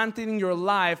you're planting your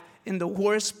life in the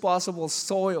worst possible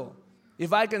soil.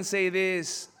 If I can say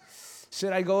this,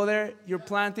 should I go there? You're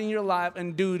planting your life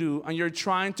in doo-doo, and you're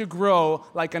trying to grow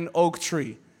like an oak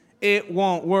tree. It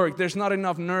won't work. There's not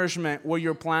enough nourishment where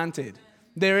you're planted.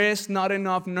 There is not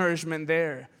enough nourishment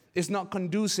there. It's not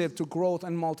conducive to growth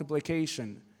and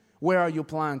multiplication. Where are you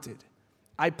planted?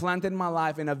 I planted my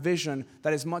life in a vision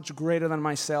that is much greater than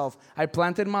myself. I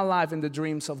planted my life in the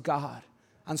dreams of God.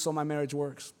 And so my marriage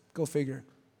works. Go figure.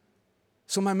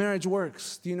 So my marriage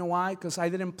works. Do you know why? Because I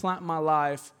didn't plant my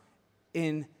life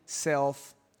in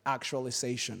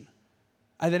self-actualization.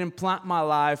 I didn't plant my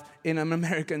life in an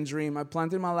American dream. I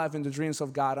planted my life in the dreams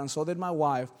of God, and so did my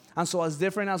wife. And so as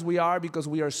different as we are, because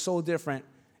we are so different,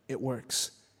 it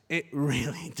works. It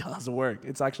really does work.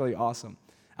 It's actually awesome.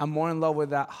 I'm more in love with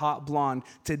that hot blonde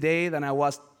today than I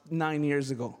was 9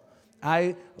 years ago.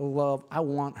 I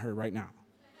want her right now.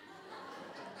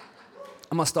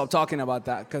 I'm going to stop talking about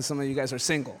that because some of you guys are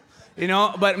single. You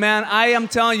know, but man, I am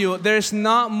telling you, there's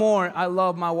not more. I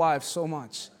love my wife so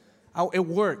much. It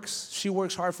works. She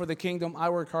works hard for the kingdom. I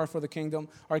work hard for the kingdom.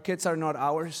 Our kids are not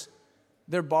ours.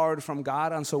 They're borrowed from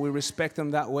God, and so we respect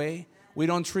them that way. We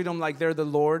don't treat them like they're the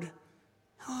Lord.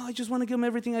 Oh, I just want to give them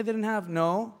everything I didn't have.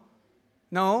 No.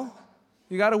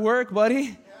 You got to work,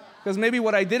 buddy. Because maybe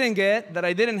what I didn't get, that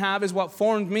I didn't have, is what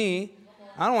formed me.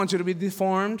 I don't want you to be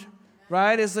deformed,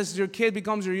 right? It's just your kid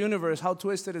becomes your universe. How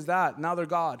twisted is that? Now they're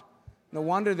God. No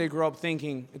wonder they grow up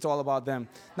thinking it's all about them.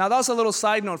 Now, that's a little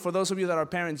side note for those of you that are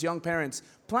parents, young parents.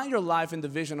 Plant your life in the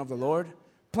vision of the Lord.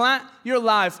 Plant your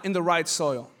life in the right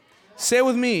soil. Say it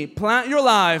with me. Plant your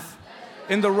life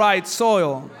in the right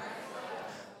soil.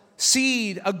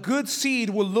 Seed, a good seed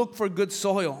will look for good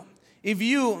soil.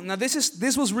 Now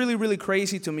this was really, really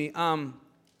crazy to me.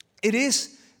 It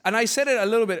is, and I said it a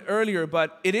little bit earlier,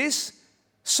 but it is,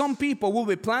 some people will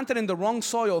be planted in the wrong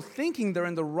soil thinking they're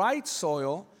in the right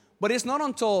soil, but it's not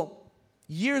until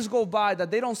years go by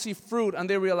that they don't see fruit and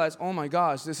they realize, oh my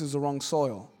gosh, this is the wrong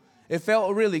soil. It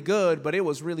felt really good, but it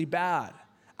was really bad.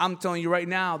 I'm telling you right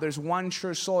now, there's one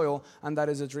sure soil, and that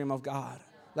is a dream of God.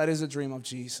 That is a dream of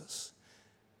Jesus.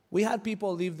 We had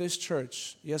people leave this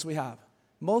church. Yes, we have.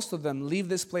 Most of them leave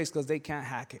this place because they can't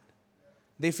hack it.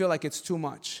 They feel like it's too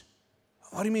much.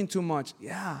 What do you mean too much?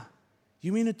 Yeah.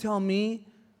 You mean to tell me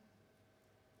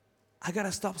I got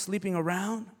to stop sleeping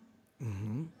around?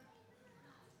 Mm-hmm.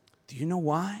 Do you know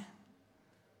why?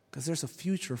 Because there's a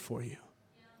future for you.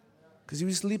 Because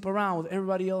you sleep around with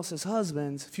everybody else's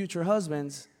husbands, future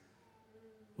husbands.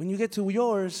 When you get to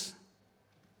yours,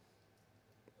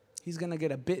 he's going to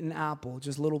get a bitten apple,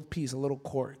 just a little piece, a little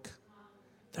cork.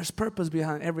 There's purpose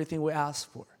behind everything we ask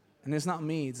for. And it's not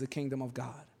me, it's the kingdom of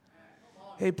God.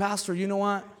 Hey, pastor, you know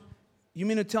what? You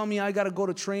mean to tell me I got to go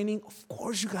to training? Of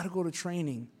course you got to go to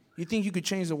training. You think you could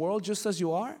change the world just as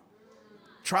you are?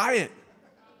 Try it.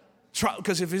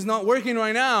 Because if it's not working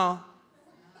right now,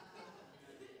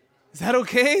 is that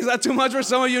okay? Is that too much for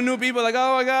some of you new people? Like,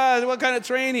 oh my God, what kind of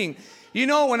training? You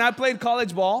know, when I played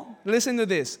college ball, listen to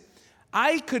this.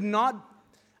 I could not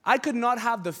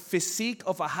have the physique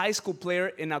of a high school player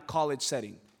in a college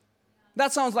setting.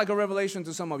 That sounds like a revelation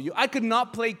to some of you. I could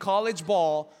not play college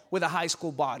ball with a high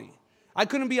school body. I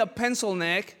couldn't be a pencil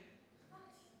neck,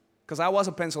 because I was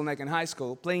a pencil neck in high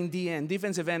school, playing DN,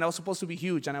 defensive end. I was supposed to be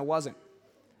huge, and I wasn't.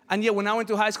 And yet when I went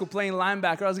to high school playing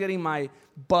linebacker, I was getting my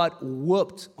butt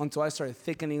whooped until I started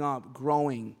thickening up,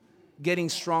 growing, getting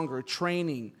stronger,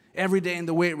 training every day in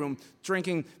the weight room,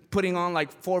 drinking, putting on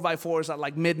like 4x4s at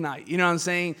like midnight. You know what I'm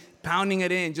saying? Pounding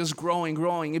it in, just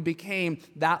growing. It became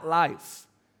that life.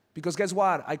 Because guess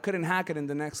what? I couldn't hack it in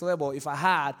the next level if I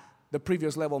had the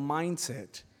previous level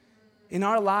mindset. In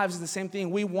our lives, it's the same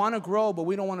thing. We want to grow, but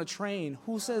we don't want to train.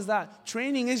 Who says that?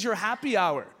 Training is your happy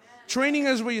hour. Training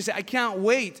is where you say, I can't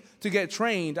wait to get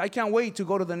trained. I can't wait to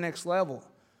go to the next level.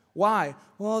 Why?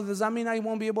 Well, does that mean I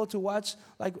won't be able to watch,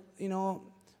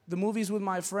 the movies with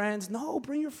my friends? No,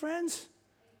 bring your friends.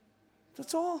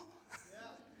 That's all. Yeah.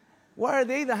 Why are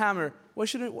they the hammer? Why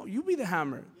shouldn't you be the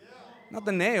hammer? Yeah. Not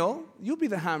the nail. You be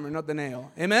the hammer, not the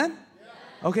nail. Amen?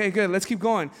 Yeah. Okay, good. Let's keep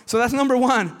going. So that's number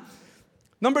one.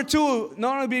 Number two,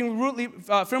 not only being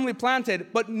firmly planted,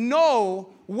 but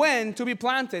know when to be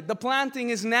planted. The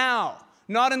planting is now,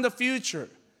 not in the future.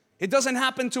 It doesn't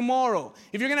happen tomorrow.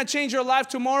 If you're going to change your life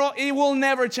tomorrow, it will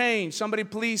never change. Somebody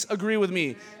please agree with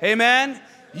me. Amen?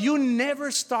 You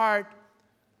never start.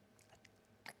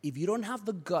 If you don't have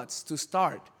the guts to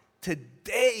start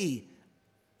today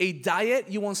a diet,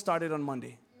 you won't start it on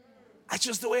Monday. That's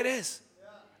just the way it is.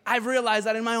 I've realized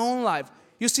that in my own life.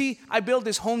 You see, I built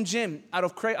this home gym out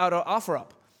of OfferUp,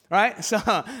 right? So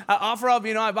at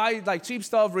OfferUp, I buy like cheap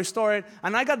stuff, restore it,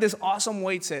 and I got this awesome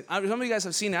weight set. Some of you guys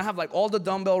have seen it. I have like all the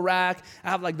dumbbell rack. I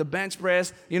have like the bench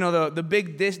press. The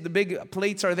big dish, the big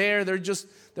plates are there.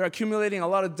 They're accumulating a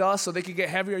lot of dust so they could get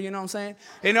heavier. You know what I'm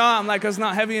saying? I'm like, it's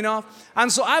not heavy enough.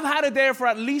 And so I've had it there for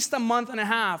at least a month and a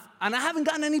half, and I haven't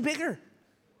gotten any bigger.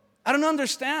 I don't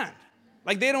understand.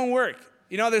 Like they don't work.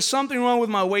 There's something wrong with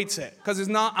my weight set because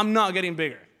I'm not getting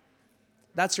bigger.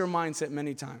 That's your mindset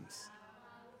many times.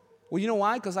 Well, you know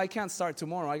why? Because I can't start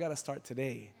tomorrow. I got to start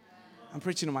today. I'm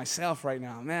preaching to myself right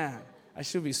now. Man, I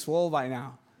should be swole by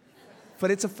now.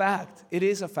 But it's a fact. It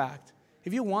is a fact.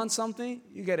 If you want something,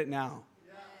 you get it now.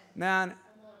 Man,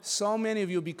 so many of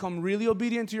you become really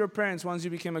obedient to your parents once you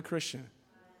became a Christian.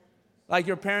 Like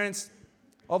your parents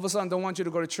all of a sudden don't want you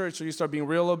to go to church, so you start being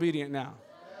real obedient now.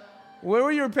 Where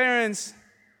were your parents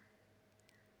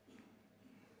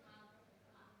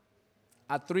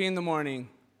at 3 a.m.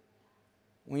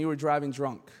 when you were driving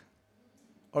drunk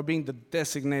or being the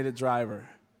designated driver?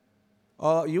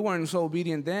 Oh, you weren't so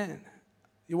obedient then.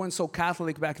 You weren't so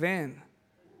Catholic back then.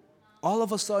 All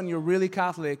of a sudden, you're really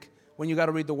Catholic when you got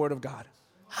to read the Word of God.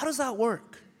 How does that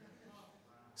work?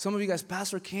 Some of you guys,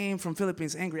 Pastor came from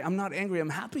Philippines angry. I'm not angry, I'm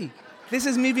happy. This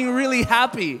is me being really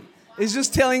happy. It's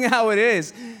just telling you how it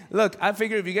is. Look, I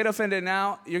figure if you get offended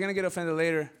now, you're going to get offended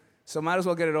later. So might as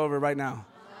well get it over right now.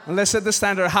 And let's set the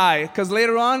standard high. Because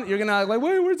later on, you're going to like,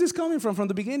 where's this coming from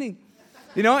the beginning?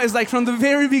 You know, it's like from the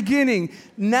very beginning.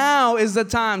 Now is the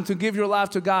time to give your life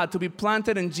to God, to be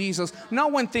planted in Jesus.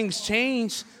 Not when things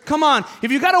change. Come on.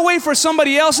 If you got to wait for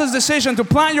somebody else's decision to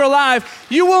plant your life,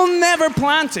 you will never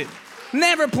plant it.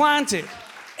 Never plant it.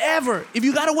 Ever. If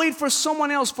you got to wait for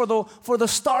someone else, for the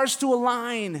stars to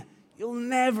align, you'll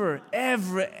never,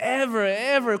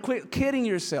 ever quit kidding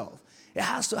yourself. It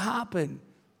has to happen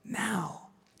now.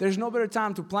 There's no better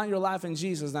time to plant your life in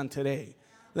Jesus than today.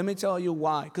 Let me tell you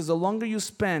why. Because the longer you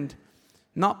spend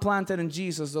not planted in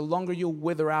Jesus, the longer you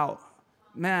wither out.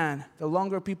 Man, the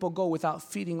longer people go without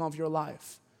feeding off your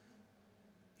life.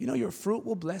 You know, your fruit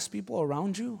will bless people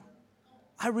around you.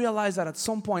 I realized that at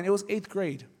some point, it was 8th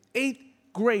grade. 8th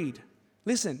grade.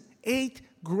 Listen, 8th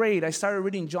grade, I started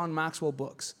reading John Maxwell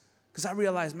books. Because I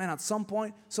realized, man, at some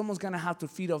point, someone's going to have to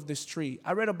feed off this tree.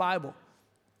 I read a Bible.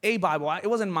 It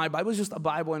wasn't my Bible. It was just a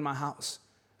Bible in my house.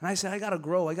 And I said, I got to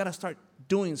grow. I got to start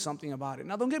doing something about it.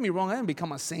 Now, don't get me wrong. I didn't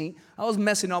become a saint. I was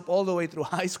messing up all the way through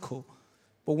high school.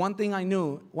 But one thing I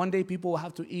knew, one day people will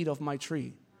have to eat off my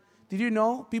tree. Did you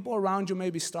know people around you may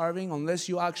be starving unless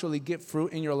you actually get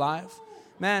fruit in your life?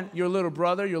 Man, your little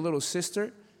brother, your little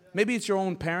sister, maybe it's your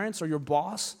own parents or your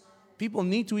boss. People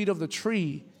need to eat of the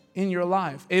tree in your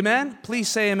life. Amen? Please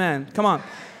say amen. Come on.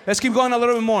 Let's keep going a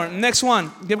little bit more. Next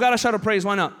one. Give God a shout of praise.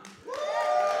 Why not?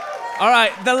 All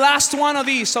right. The last one of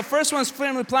these. So first one's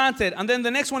firmly planted. And then the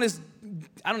next one is,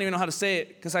 I don't even know how to say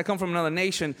it because I come from another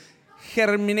nation.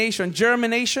 Germination.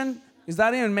 Does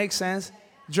that even make sense?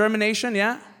 Germination,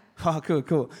 yeah? Oh,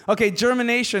 cool. Okay,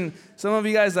 germination. Some of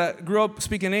you guys that grew up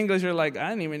speaking English, you're like, I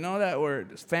didn't even know that word.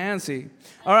 It's fancy.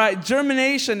 All right,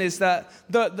 germination is that,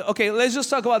 okay, let's just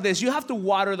talk about this. You have to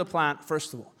water the plant,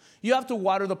 first of all. You have to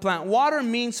water the plant. Water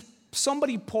means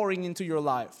somebody pouring into your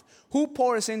life. Who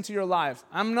pours into your life?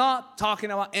 I'm not talking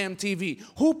about MTV.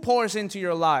 Who pours into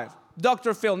your life?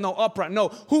 Dr. Phil, no. Oprah, no.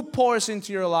 Who pours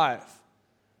into your life?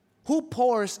 Who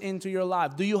pours into your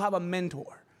life? Do you have a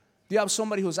mentor? Do you have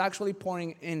somebody who's actually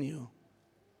pouring in you?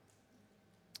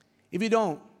 If you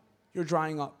don't, you're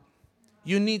drying up.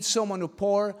 You need someone to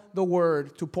pour the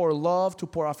word, to pour love, to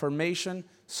pour affirmation.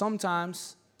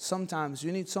 Sometimes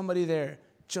you need somebody there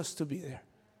just to be there.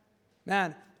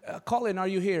 Man, Colin, are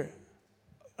you here?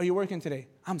 Are you working today?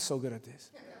 I'm so good at this.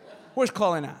 Where's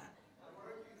Colin at?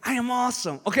 I am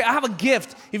awesome. Okay, I have a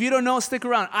gift. If you don't know, stick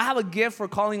around. I have a gift for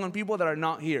calling on people that are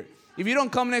not here. If you don't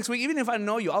come next week, even if I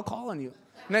know you, I'll call on you.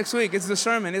 Next week, it's the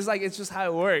sermon. It's just how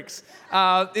it works.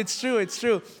 It's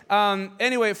true.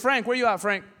 Anyway, Frank, where you at,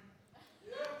 Frank?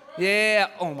 Yeah.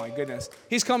 Oh, my goodness.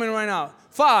 He's coming right now.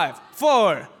 5,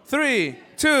 4, 3,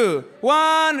 2,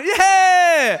 1.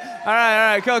 Yeah! All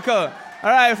right, cool. All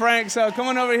right, Frank, so come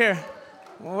on over here.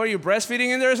 What are you, breastfeeding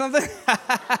in there or something?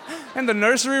 In the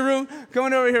nursery room? Come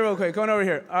on over here real quick. Come on over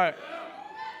here. All right.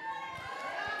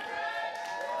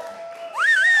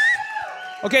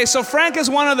 Okay, so Frank is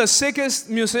one of the sickest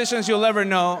musicians you'll ever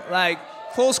know. Like,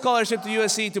 full scholarship to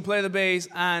USC to play the bass,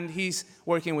 and he's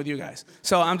working with you guys.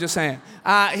 So I'm just saying.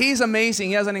 He's amazing.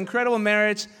 He has an incredible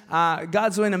marriage.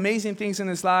 God's doing amazing things in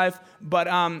his life. But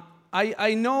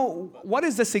I know, what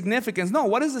is the significance? No,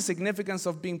 what is the significance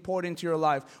of being poured into your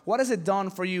life? What has it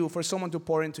done for you, for someone to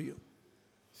pour into you?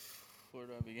 Where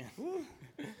do I begin?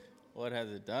 What has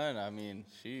it done? I mean,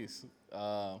 jeez.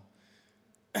 I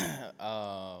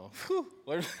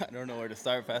don't know where to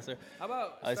start, Pastor. How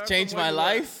about it's changed my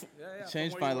life.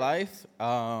 Changed my life.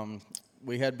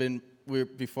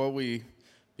 Before we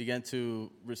began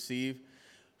to receive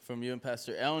from you and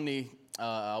Pastor Elney,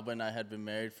 Alba and I had been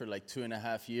married for like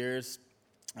 2.5 years,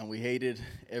 and we hated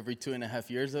every 2.5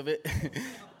 years of it.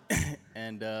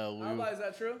 And Alba, is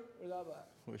that true? Where's Alba?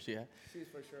 Where's she at? She's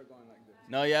for sure going like this.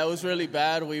 No, yeah, it was really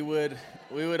bad. We would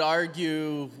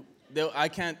argue. I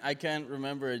can't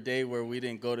remember a day where we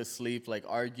didn't go to sleep like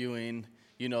arguing.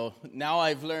 You know, now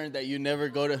I've learned that you never.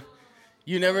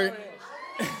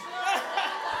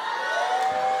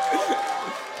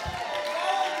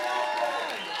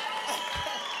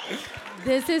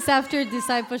 This is after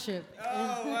discipleship. Oh,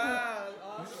 wow.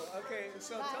 Awesome. Okay,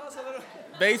 so tell us a little.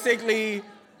 Basically,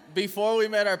 before we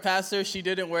met our pastor, she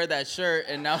didn't wear that shirt,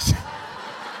 and now she...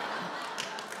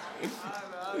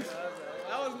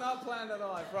 That was not planned at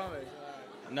all, I promise.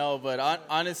 No, but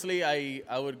honestly,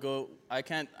 I would go. I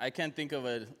can't think of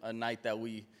a night that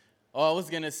we. Oh, I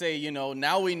was gonna say, you know,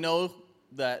 now we know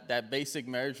that basic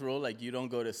marriage rule, like you don't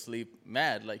go to sleep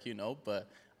mad, like, but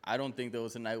I don't think there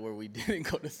was a night where we didn't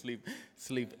go to sleep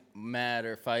mad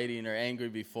or fighting or angry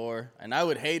before. And I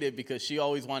would hate it because she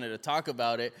always wanted to talk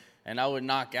about it, and I would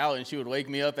knock out, and she would wake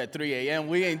me up at 3 a.m.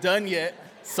 We ain't done yet,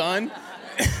 son.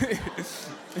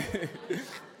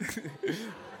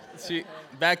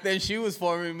 Back then she was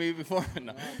forming me before.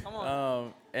 No. Come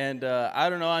on. I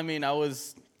don't know. I mean,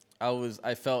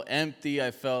 I felt empty.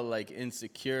 I felt like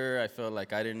insecure. I felt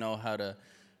like I didn't know how to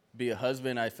be a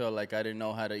husband. I felt like I didn't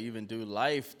know how to even do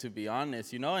life, to be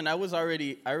honest, And I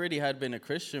already had been a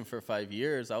Christian for 5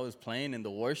 years. I was playing in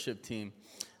the worship team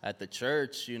at the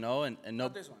church, and no,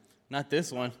 not this one. Not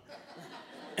this one.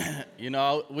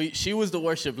 She was the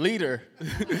worship leader.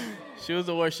 She was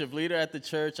the worship leader at the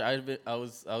church. I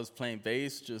was playing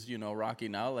bass, just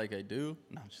rocking out like I do.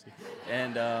 No, I'm just kidding.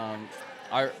 And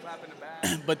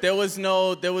but there was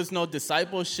no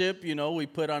discipleship. We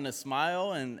put on a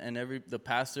smile, and the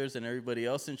pastors and everybody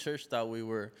else in church thought we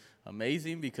were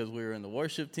amazing because we were in the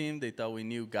worship team. They thought we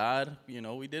knew God.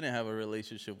 We didn't have a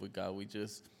relationship with God. We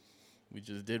just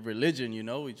did religion.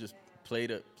 We just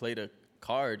played a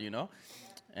card.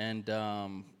 And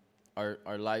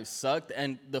our lives sucked.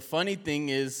 And the funny thing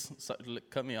is,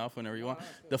 cut me off whenever you want.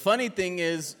 The funny thing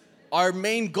is, our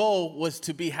main goal was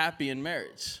to be happy in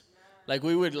marriage. Like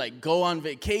we would go on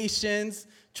vacations,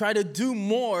 try to do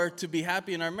more to be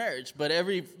happy in our marriage. But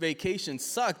every vacation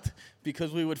sucked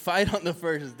because we would fight on the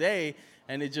first day,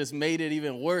 and it just made it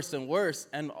even worse and worse.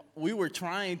 And we were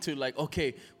trying to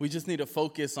okay, we just need to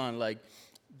focus on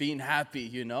being happy,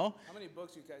 How many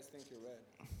books you guys think you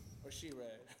read? Or she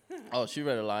read? Oh, she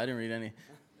read a lot. I didn't read any.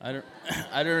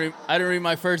 I didn't read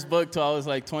my first book till I was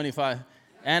 25,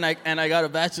 and I got a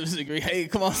bachelor's degree. Hey,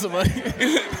 come on, somebody.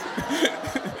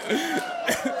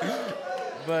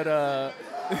 but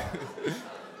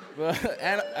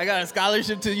and I got a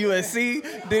scholarship to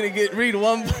USC. Didn't read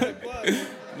one book.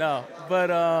 No, but.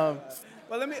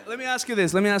 Well, let me ask you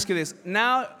this.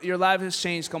 Now your life has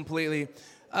changed completely.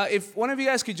 If one of you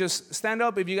guys could just stand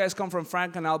up, if you guys come from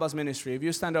Frank and Alba's ministry. If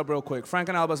you stand up real quick. Frank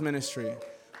and Alba's ministry.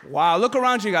 Wow, look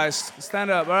around you guys. Stand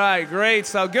up. All right, great.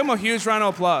 So give them a huge round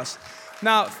of applause.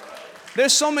 Now,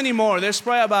 there's so many more. There's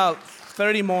probably about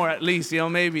 30 more at least,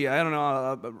 maybe. I don't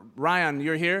know. Ryan,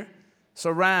 you're here? So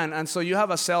Ryan, and so you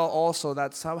have a cell also.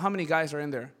 That's how many guys are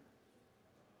in there?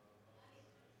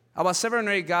 About 7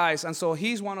 or 8 guys. And so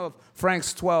he's one of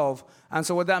Frank's 12. And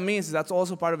so what that means is that's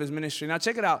also part of his ministry. Now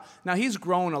check it out. Now he's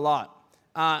grown a lot.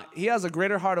 He has a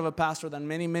greater heart of a pastor than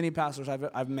many, many pastors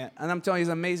I've met. And I'm telling you, he's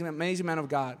an amazing, amazing man of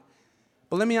God.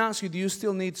 But let me ask you, do you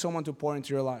still need someone to pour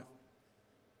into your life?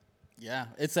 Yeah,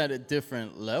 it's at a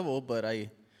different level, but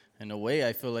in a way,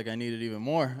 I feel like I need it even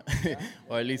more.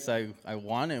 Or at least I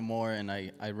want it more, and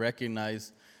I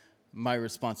recognize my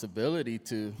responsibility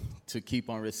to keep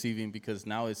on receiving, because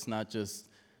now it's not just,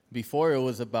 before it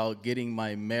was about getting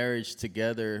my marriage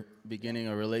together, beginning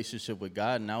a relationship with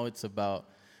God. Now it's about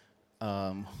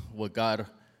what God,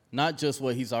 not just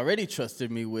what he's already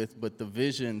trusted me with, but the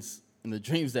visions and the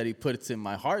dreams that he puts in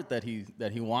my heart that he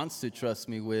wants to trust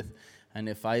me with. And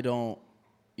if I don't,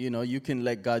 you can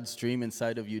let God's dream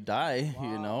inside of you die,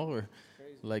 or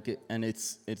crazy. And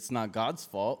it's not God's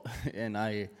fault. And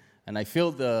I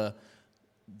feel the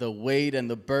weight and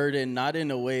the burden, not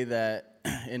in a way that,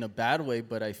 in a bad way,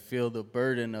 but I feel the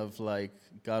burden of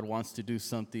God wants to do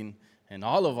something in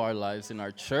all of our lives, in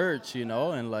our church, and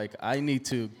I need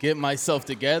to get myself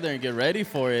together and get ready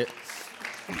for it.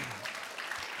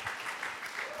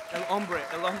 El hombre.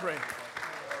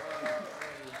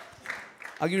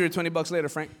 I'll give you $20 later,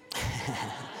 Frank.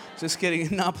 Just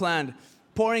kidding, not planned.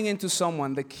 Pouring into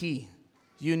someone, the key.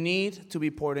 You need to be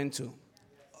poured into.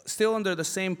 Still under the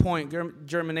same point,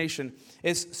 germination,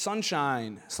 is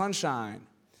sunshine.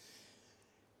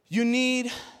 You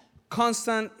need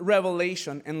constant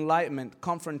revelation, enlightenment,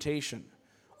 confrontation.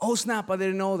 Oh, snap, I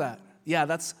didn't know that. Yeah,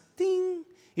 that's ding.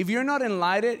 If you're not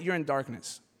enlightened, you're in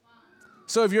darkness.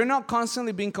 So if you're not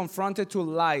constantly being confronted to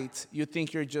light, you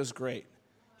think you're just great.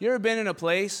 You ever been in a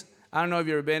place, I don't know if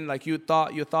you've ever been, you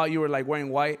thought you were wearing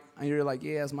white, and you're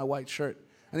yeah, it's my white shirt.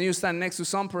 And then you stand next to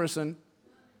some person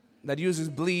that uses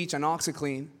bleach and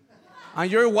OxyClean,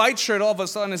 and your white shirt all of a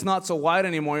sudden is not so white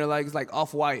anymore. You're it's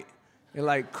off-white.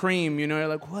 You're cream,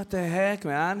 you're what the heck,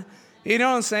 man? You know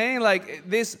what I'm saying?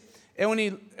 This,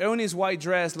 Eoni's white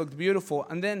dress looked beautiful,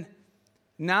 and then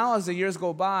now as the years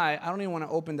go by, I don't even want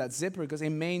to open that zipper because it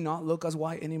may not look as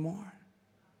white anymore.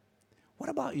 What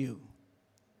about you?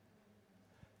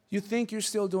 You think you're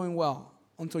still doing well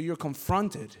until you're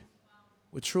confronted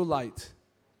with true light.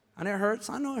 And it hurts.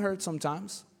 I know it hurts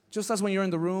sometimes. Just as when you're in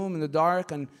the room in the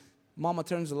dark and Mama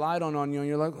turns the light on you and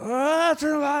you're like,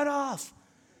 turn the light off.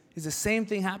 It's the same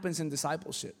thing happens in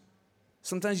discipleship.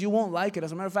 Sometimes you won't like it.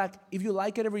 As a matter of fact, if you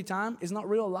like it every time, it's not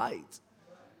real light.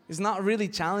 It's not really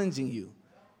challenging you.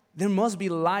 There must be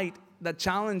light that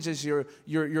challenges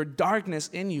your darkness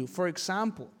in you. For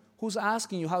example, who's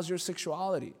asking you, how's your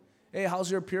sexuality? Hey,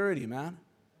 how's your purity, man?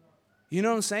 You know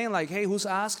what I'm saying? Like, hey, who's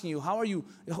asking you, how are you?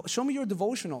 Show me your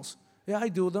devotionals. Yeah, I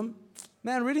do them.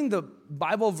 Man, reading the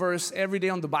Bible verse every day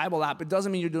on the Bible app, it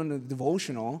doesn't mean you're doing the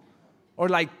devotional. Or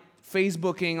like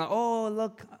Facebooking, oh,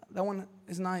 look, that one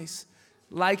is nice.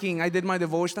 Liking, I did my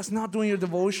devotion. That's not doing your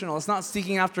devotional. It's not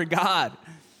seeking after God.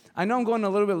 I know I'm going a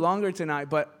little bit longer tonight,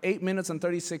 but 8 minutes and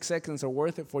 36 seconds are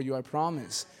worth it for you, I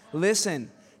promise.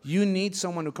 Listen, you need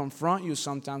someone to confront you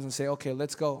sometimes and say, okay,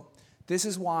 let's go. This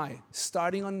is why,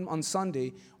 starting on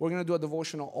Sunday, we're going to do a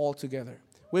devotional all together.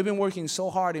 We've been working so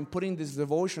hard in putting these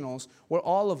devotionals where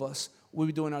all of us will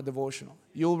be doing our devotional.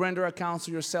 You'll render accounts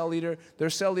to your cell leader. Their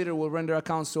cell leader will render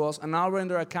accounts to us, and I'll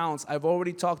render accounts. I've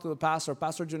already talked to the pastor,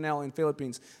 Pastor Janelle in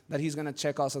Philippines, that he's going to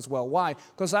check us as well. Why?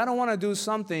 Because I don't want to do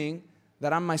something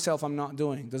that I'm not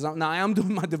doing. Now, I am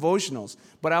doing my devotionals,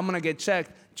 but I'm going to get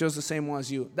checked just the same way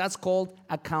as you. That's called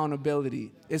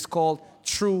accountability. It's called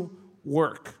true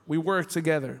work. We work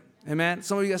together. Amen?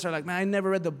 Some of you guys are like, man, I never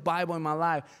read the Bible in my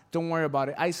life. Don't worry about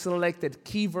it. I selected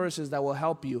key verses that will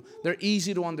help you. They're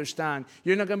easy to understand.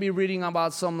 You're not going to be reading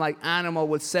about some like animal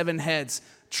with 7 heads.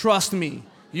 Trust me.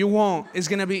 You won't. It's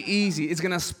going to be easy. It's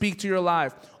going to speak to your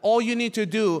life. All you need to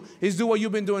do is do what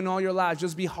you've been doing all your life.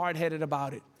 Just be hard-headed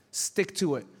about it. Stick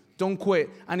to it. Don't quit.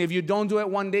 And if you don't do it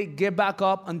one day, get back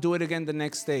up and do it again the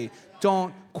next day.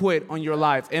 Don't quit on your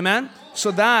life. Amen?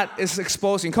 So that is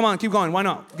exposing. Come on, keep going. Why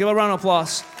not? Give a round of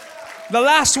applause. The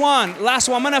last one.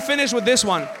 I'm going to finish with this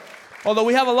one. Although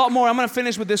we have a lot more, I'm going to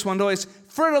finish with this one, though. It's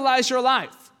fertilize your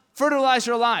life. Fertilize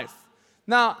your life.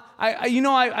 Now,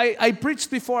 I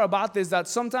preached before about this, that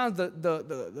sometimes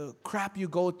the crap you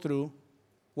go through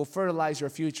will fertilize your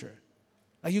future.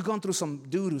 Like you're going through some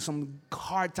doo-doo, some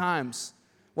hard times.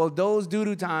 Well, those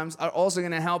doo-doo times are also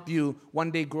going to help you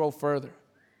one day grow further.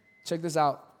 Check this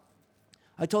out.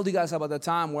 I told you guys about the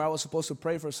time where I was supposed to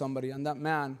pray for somebody, and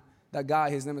that guy,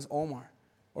 his name is Omar,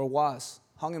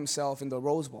 hung himself in the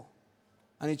Rose Bowl.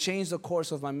 And he changed the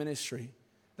course of my ministry.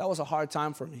 That was a hard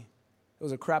time for me. It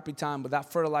was a crappy time, but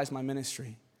that fertilized my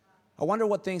ministry. I wonder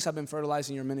what things have been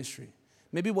fertilizing your ministry.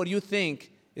 Maybe what you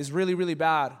think is really, really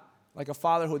bad, like a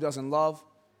father who doesn't love,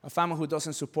 a family who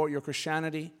doesn't support your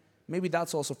Christianity, maybe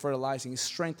that's also fertilizing. It's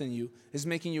strengthening you. It's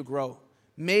making you grow.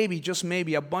 Maybe, just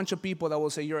maybe, a bunch of people that will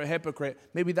say you're a hypocrite,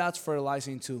 maybe that's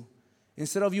fertilizing too.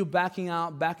 Instead of you backing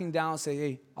down, say,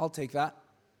 hey, I'll take that.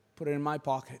 Put it in my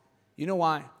pocket. You know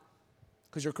why?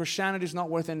 Because your Christianity is not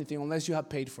worth anything unless you have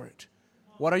paid for it.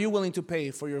 What are you willing to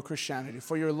pay for your Christianity,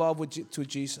 for your love to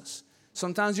Jesus?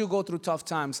 Sometimes you go through tough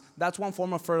times. That's one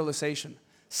form of fertilization.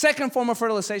 Second form of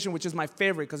fertilization, which is my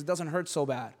favorite because it doesn't hurt so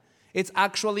bad. It's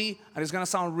actually, and it's going to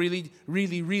sound really,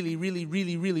 really, really, really,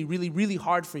 really, really, really, really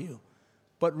hard for you,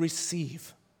 but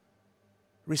receive.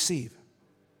 Receive.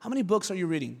 How many books are you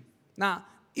reading? Now,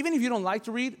 even if you don't like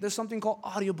to read, there's something called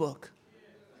audiobook.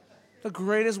 The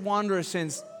greatest wonder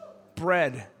since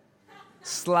bread.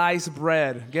 Sliced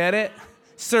bread. Get it?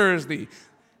 Seriously.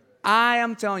 I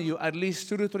am telling you at least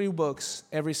 2 to 3 books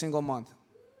every single month.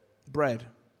 Bread.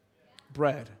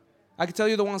 I can tell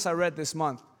you the ones I read this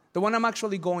month. The one I'm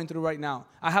actually going through right now.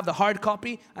 I have the hard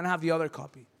copy and I have the other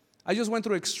copy. I just went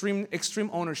through Extreme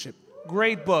Ownership.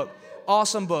 Great book.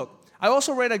 Awesome book. I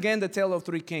also read again The Tale of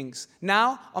Three Kings.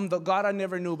 Now, I'm The God I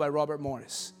Never Knew by Robert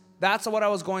Morris. That's what I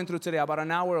was going through today, about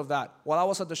an hour of that. While I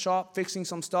was at the shop fixing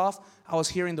some stuff, I was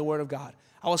hearing the Word of God.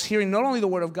 I was hearing not only the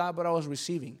Word of God, but I was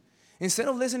receiving. Instead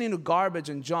of listening to garbage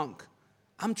and junk,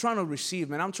 I'm trying to receive,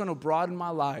 man. I'm trying to broaden my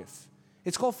life.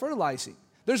 It's called fertilizing.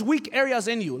 There's weak areas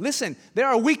in you. Listen, there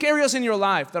are weak areas in your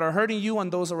life that are hurting you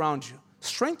and those around you.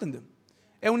 Strengthen them.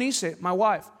 Eunice, my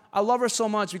wife, I love her so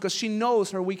much because she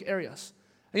knows her weak areas.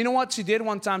 And you know what she did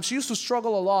one time? She used to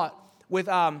struggle a lot with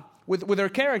her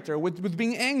character, with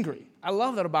being angry. I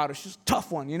love that about her. She's a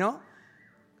tough one, you know?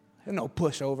 No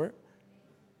pushover.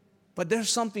 But there's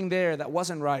something there that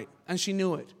wasn't right, and she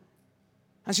knew it.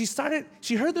 And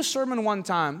she heard the sermon one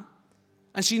time,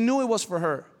 and she knew it was for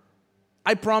her.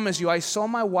 I promise you, I saw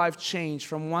my wife change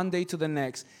from one day to the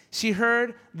next. She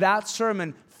heard that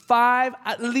sermon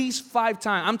at least five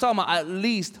times. I'm talking about at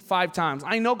least 5 times.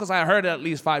 I know because I heard it at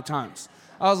least 5 times.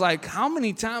 I was like, how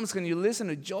many times can you listen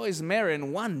to Joyce Meyer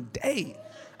in one day?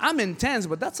 I'm intense,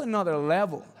 but that's another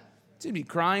level. To be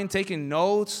crying, taking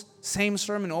notes, same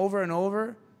sermon over and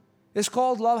over. It's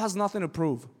called Love Has Nothing to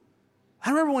Prove.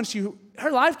 I remember when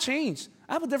her life changed.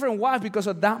 I have a different wife because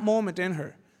of that moment in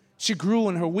her. She grew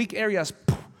in her weak areas.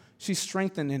 She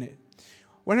strengthened in it.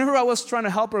 Whenever I was trying to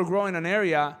help her grow in an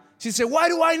area, she said, why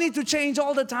do I need to change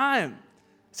all the time?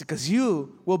 I said, because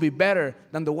you will be better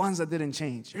than the ones that didn't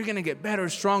change. You're going to get better,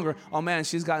 stronger. Oh, man,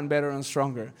 she's gotten better and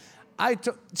stronger.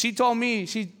 She told me,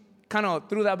 she kind of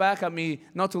threw that back at me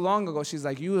not too long ago. She's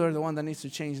like, you are the one that needs to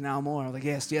change now more. I was like,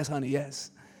 yes, yes, honey, yes.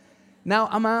 Now,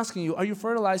 I'm asking you, are you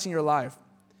fertilizing your life?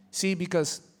 See,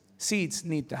 because seeds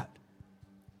need that.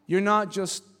 You're not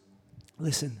just,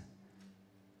 listen,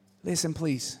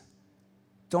 please.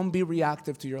 Don't be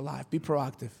reactive to your life. Be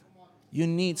proactive. You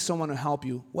need someone to help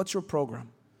you. What's your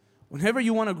program? Whenever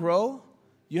you want to grow,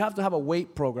 you have to have a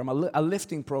weight program, a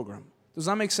lifting program. Does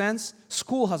that make sense?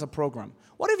 School has a program.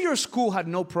 What if your school had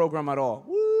no program at all?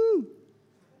 Woo!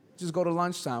 Just go to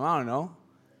lunchtime. I don't know.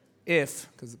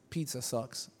 Because the pizza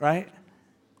sucks, right?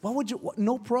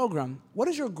 No program. What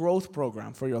is your growth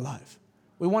program for your life?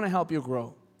 We want to help you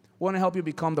grow. We want to help you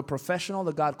become the professional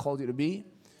that God called you to be.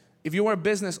 If you were a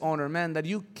business owner, man, that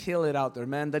you kill it out there,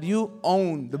 man, that you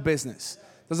own the business.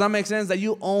 Does that make sense? That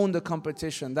you own the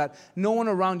competition, that no one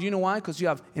around you know why? Because you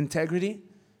have integrity,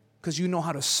 because you know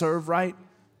how to serve right,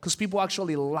 because people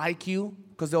actually like you,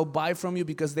 because they'll buy from you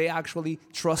because they actually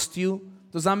trust you.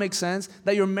 Does that make sense?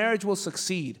 That your marriage will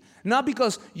succeed. Not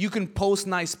because you can post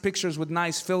nice pictures with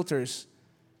nice filters,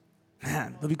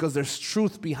 man, but because there's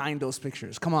truth behind those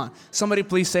pictures. Come on. Somebody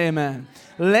please say amen.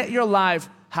 Let your life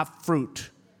have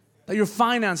fruit. That your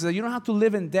finances, that you don't have to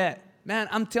live in debt. Man,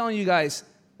 I'm telling you guys,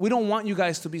 we don't want you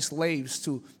guys to be slaves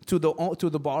to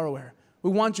the borrower.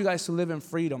 We want you guys to live in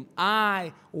freedom.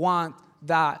 I want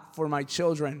that for my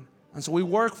children. And so we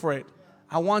work for it.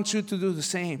 I want you to do the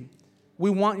same. We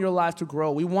want your life to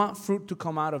grow. We want fruit to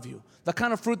come out of you. The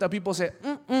kind of fruit that people say,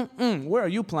 where are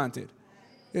you planted?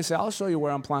 They say, I'll show you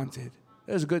where I'm planted.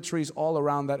 There's good trees all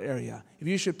around that area. If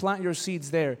you should plant your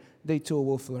seeds there, they too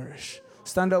will flourish.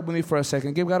 Stand up with me for a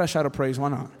second. Give God a shout of praise. Why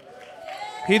not?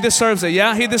 He deserves it.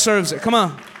 Yeah, He deserves it. Come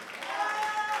on.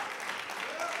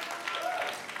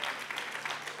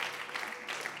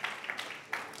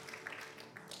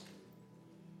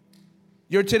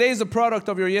 Your today is a product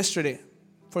of your yesterday.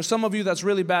 For some of you, that's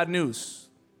really bad news.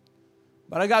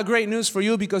 But I got great news for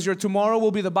you because your tomorrow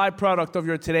will be the byproduct of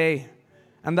your today.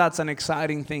 And that's an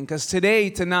exciting thing because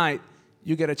tonight,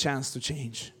 you get a chance to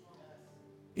change.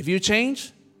 If you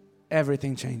change,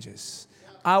 everything changes.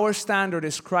 Our standard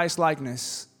is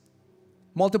Christ-likeness,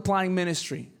 multiplying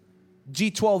ministry,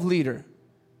 G12 leader,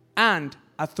 and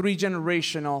a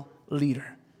 3-generational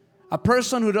leader. A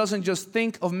person who doesn't just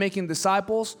think of making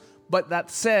disciples, but that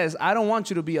says, I don't want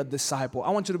you to be a disciple. I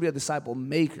want you to be a disciple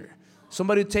maker.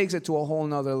 Somebody who takes it to a whole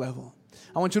nother level.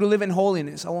 I want you to live in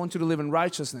holiness. I want you to live in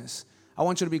righteousness. I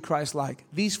want you to be Christ-like.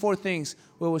 These 4 things,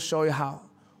 we will show you how.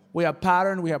 We have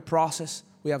pattern, we have process,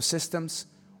 we have systems.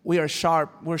 We are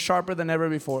sharp. We're sharper than ever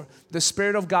before. The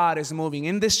Spirit of God is moving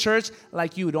in this church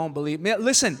like you don't believe.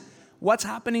 Listen, what's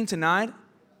happening tonight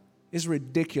is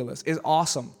ridiculous. It's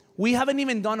awesome. We haven't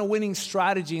even done a winning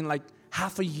strategy in like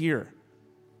half a year.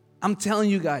 I'm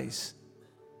telling you guys.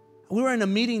 We were in a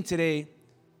meeting today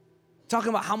talking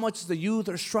about how much the youth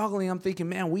are struggling. I'm thinking,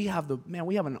 man, we have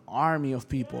an army of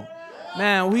people.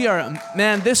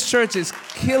 Man, this church is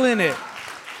killing it.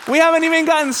 We haven't even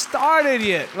gotten started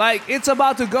yet. Like, it's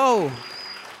about to go.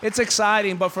 It's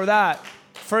exciting, but for that,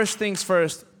 first things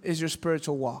first is your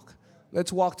spiritual walk.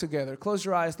 Let's walk together. Close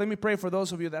your eyes. Let me pray for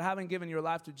those of you that haven't given your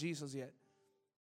life to Jesus yet.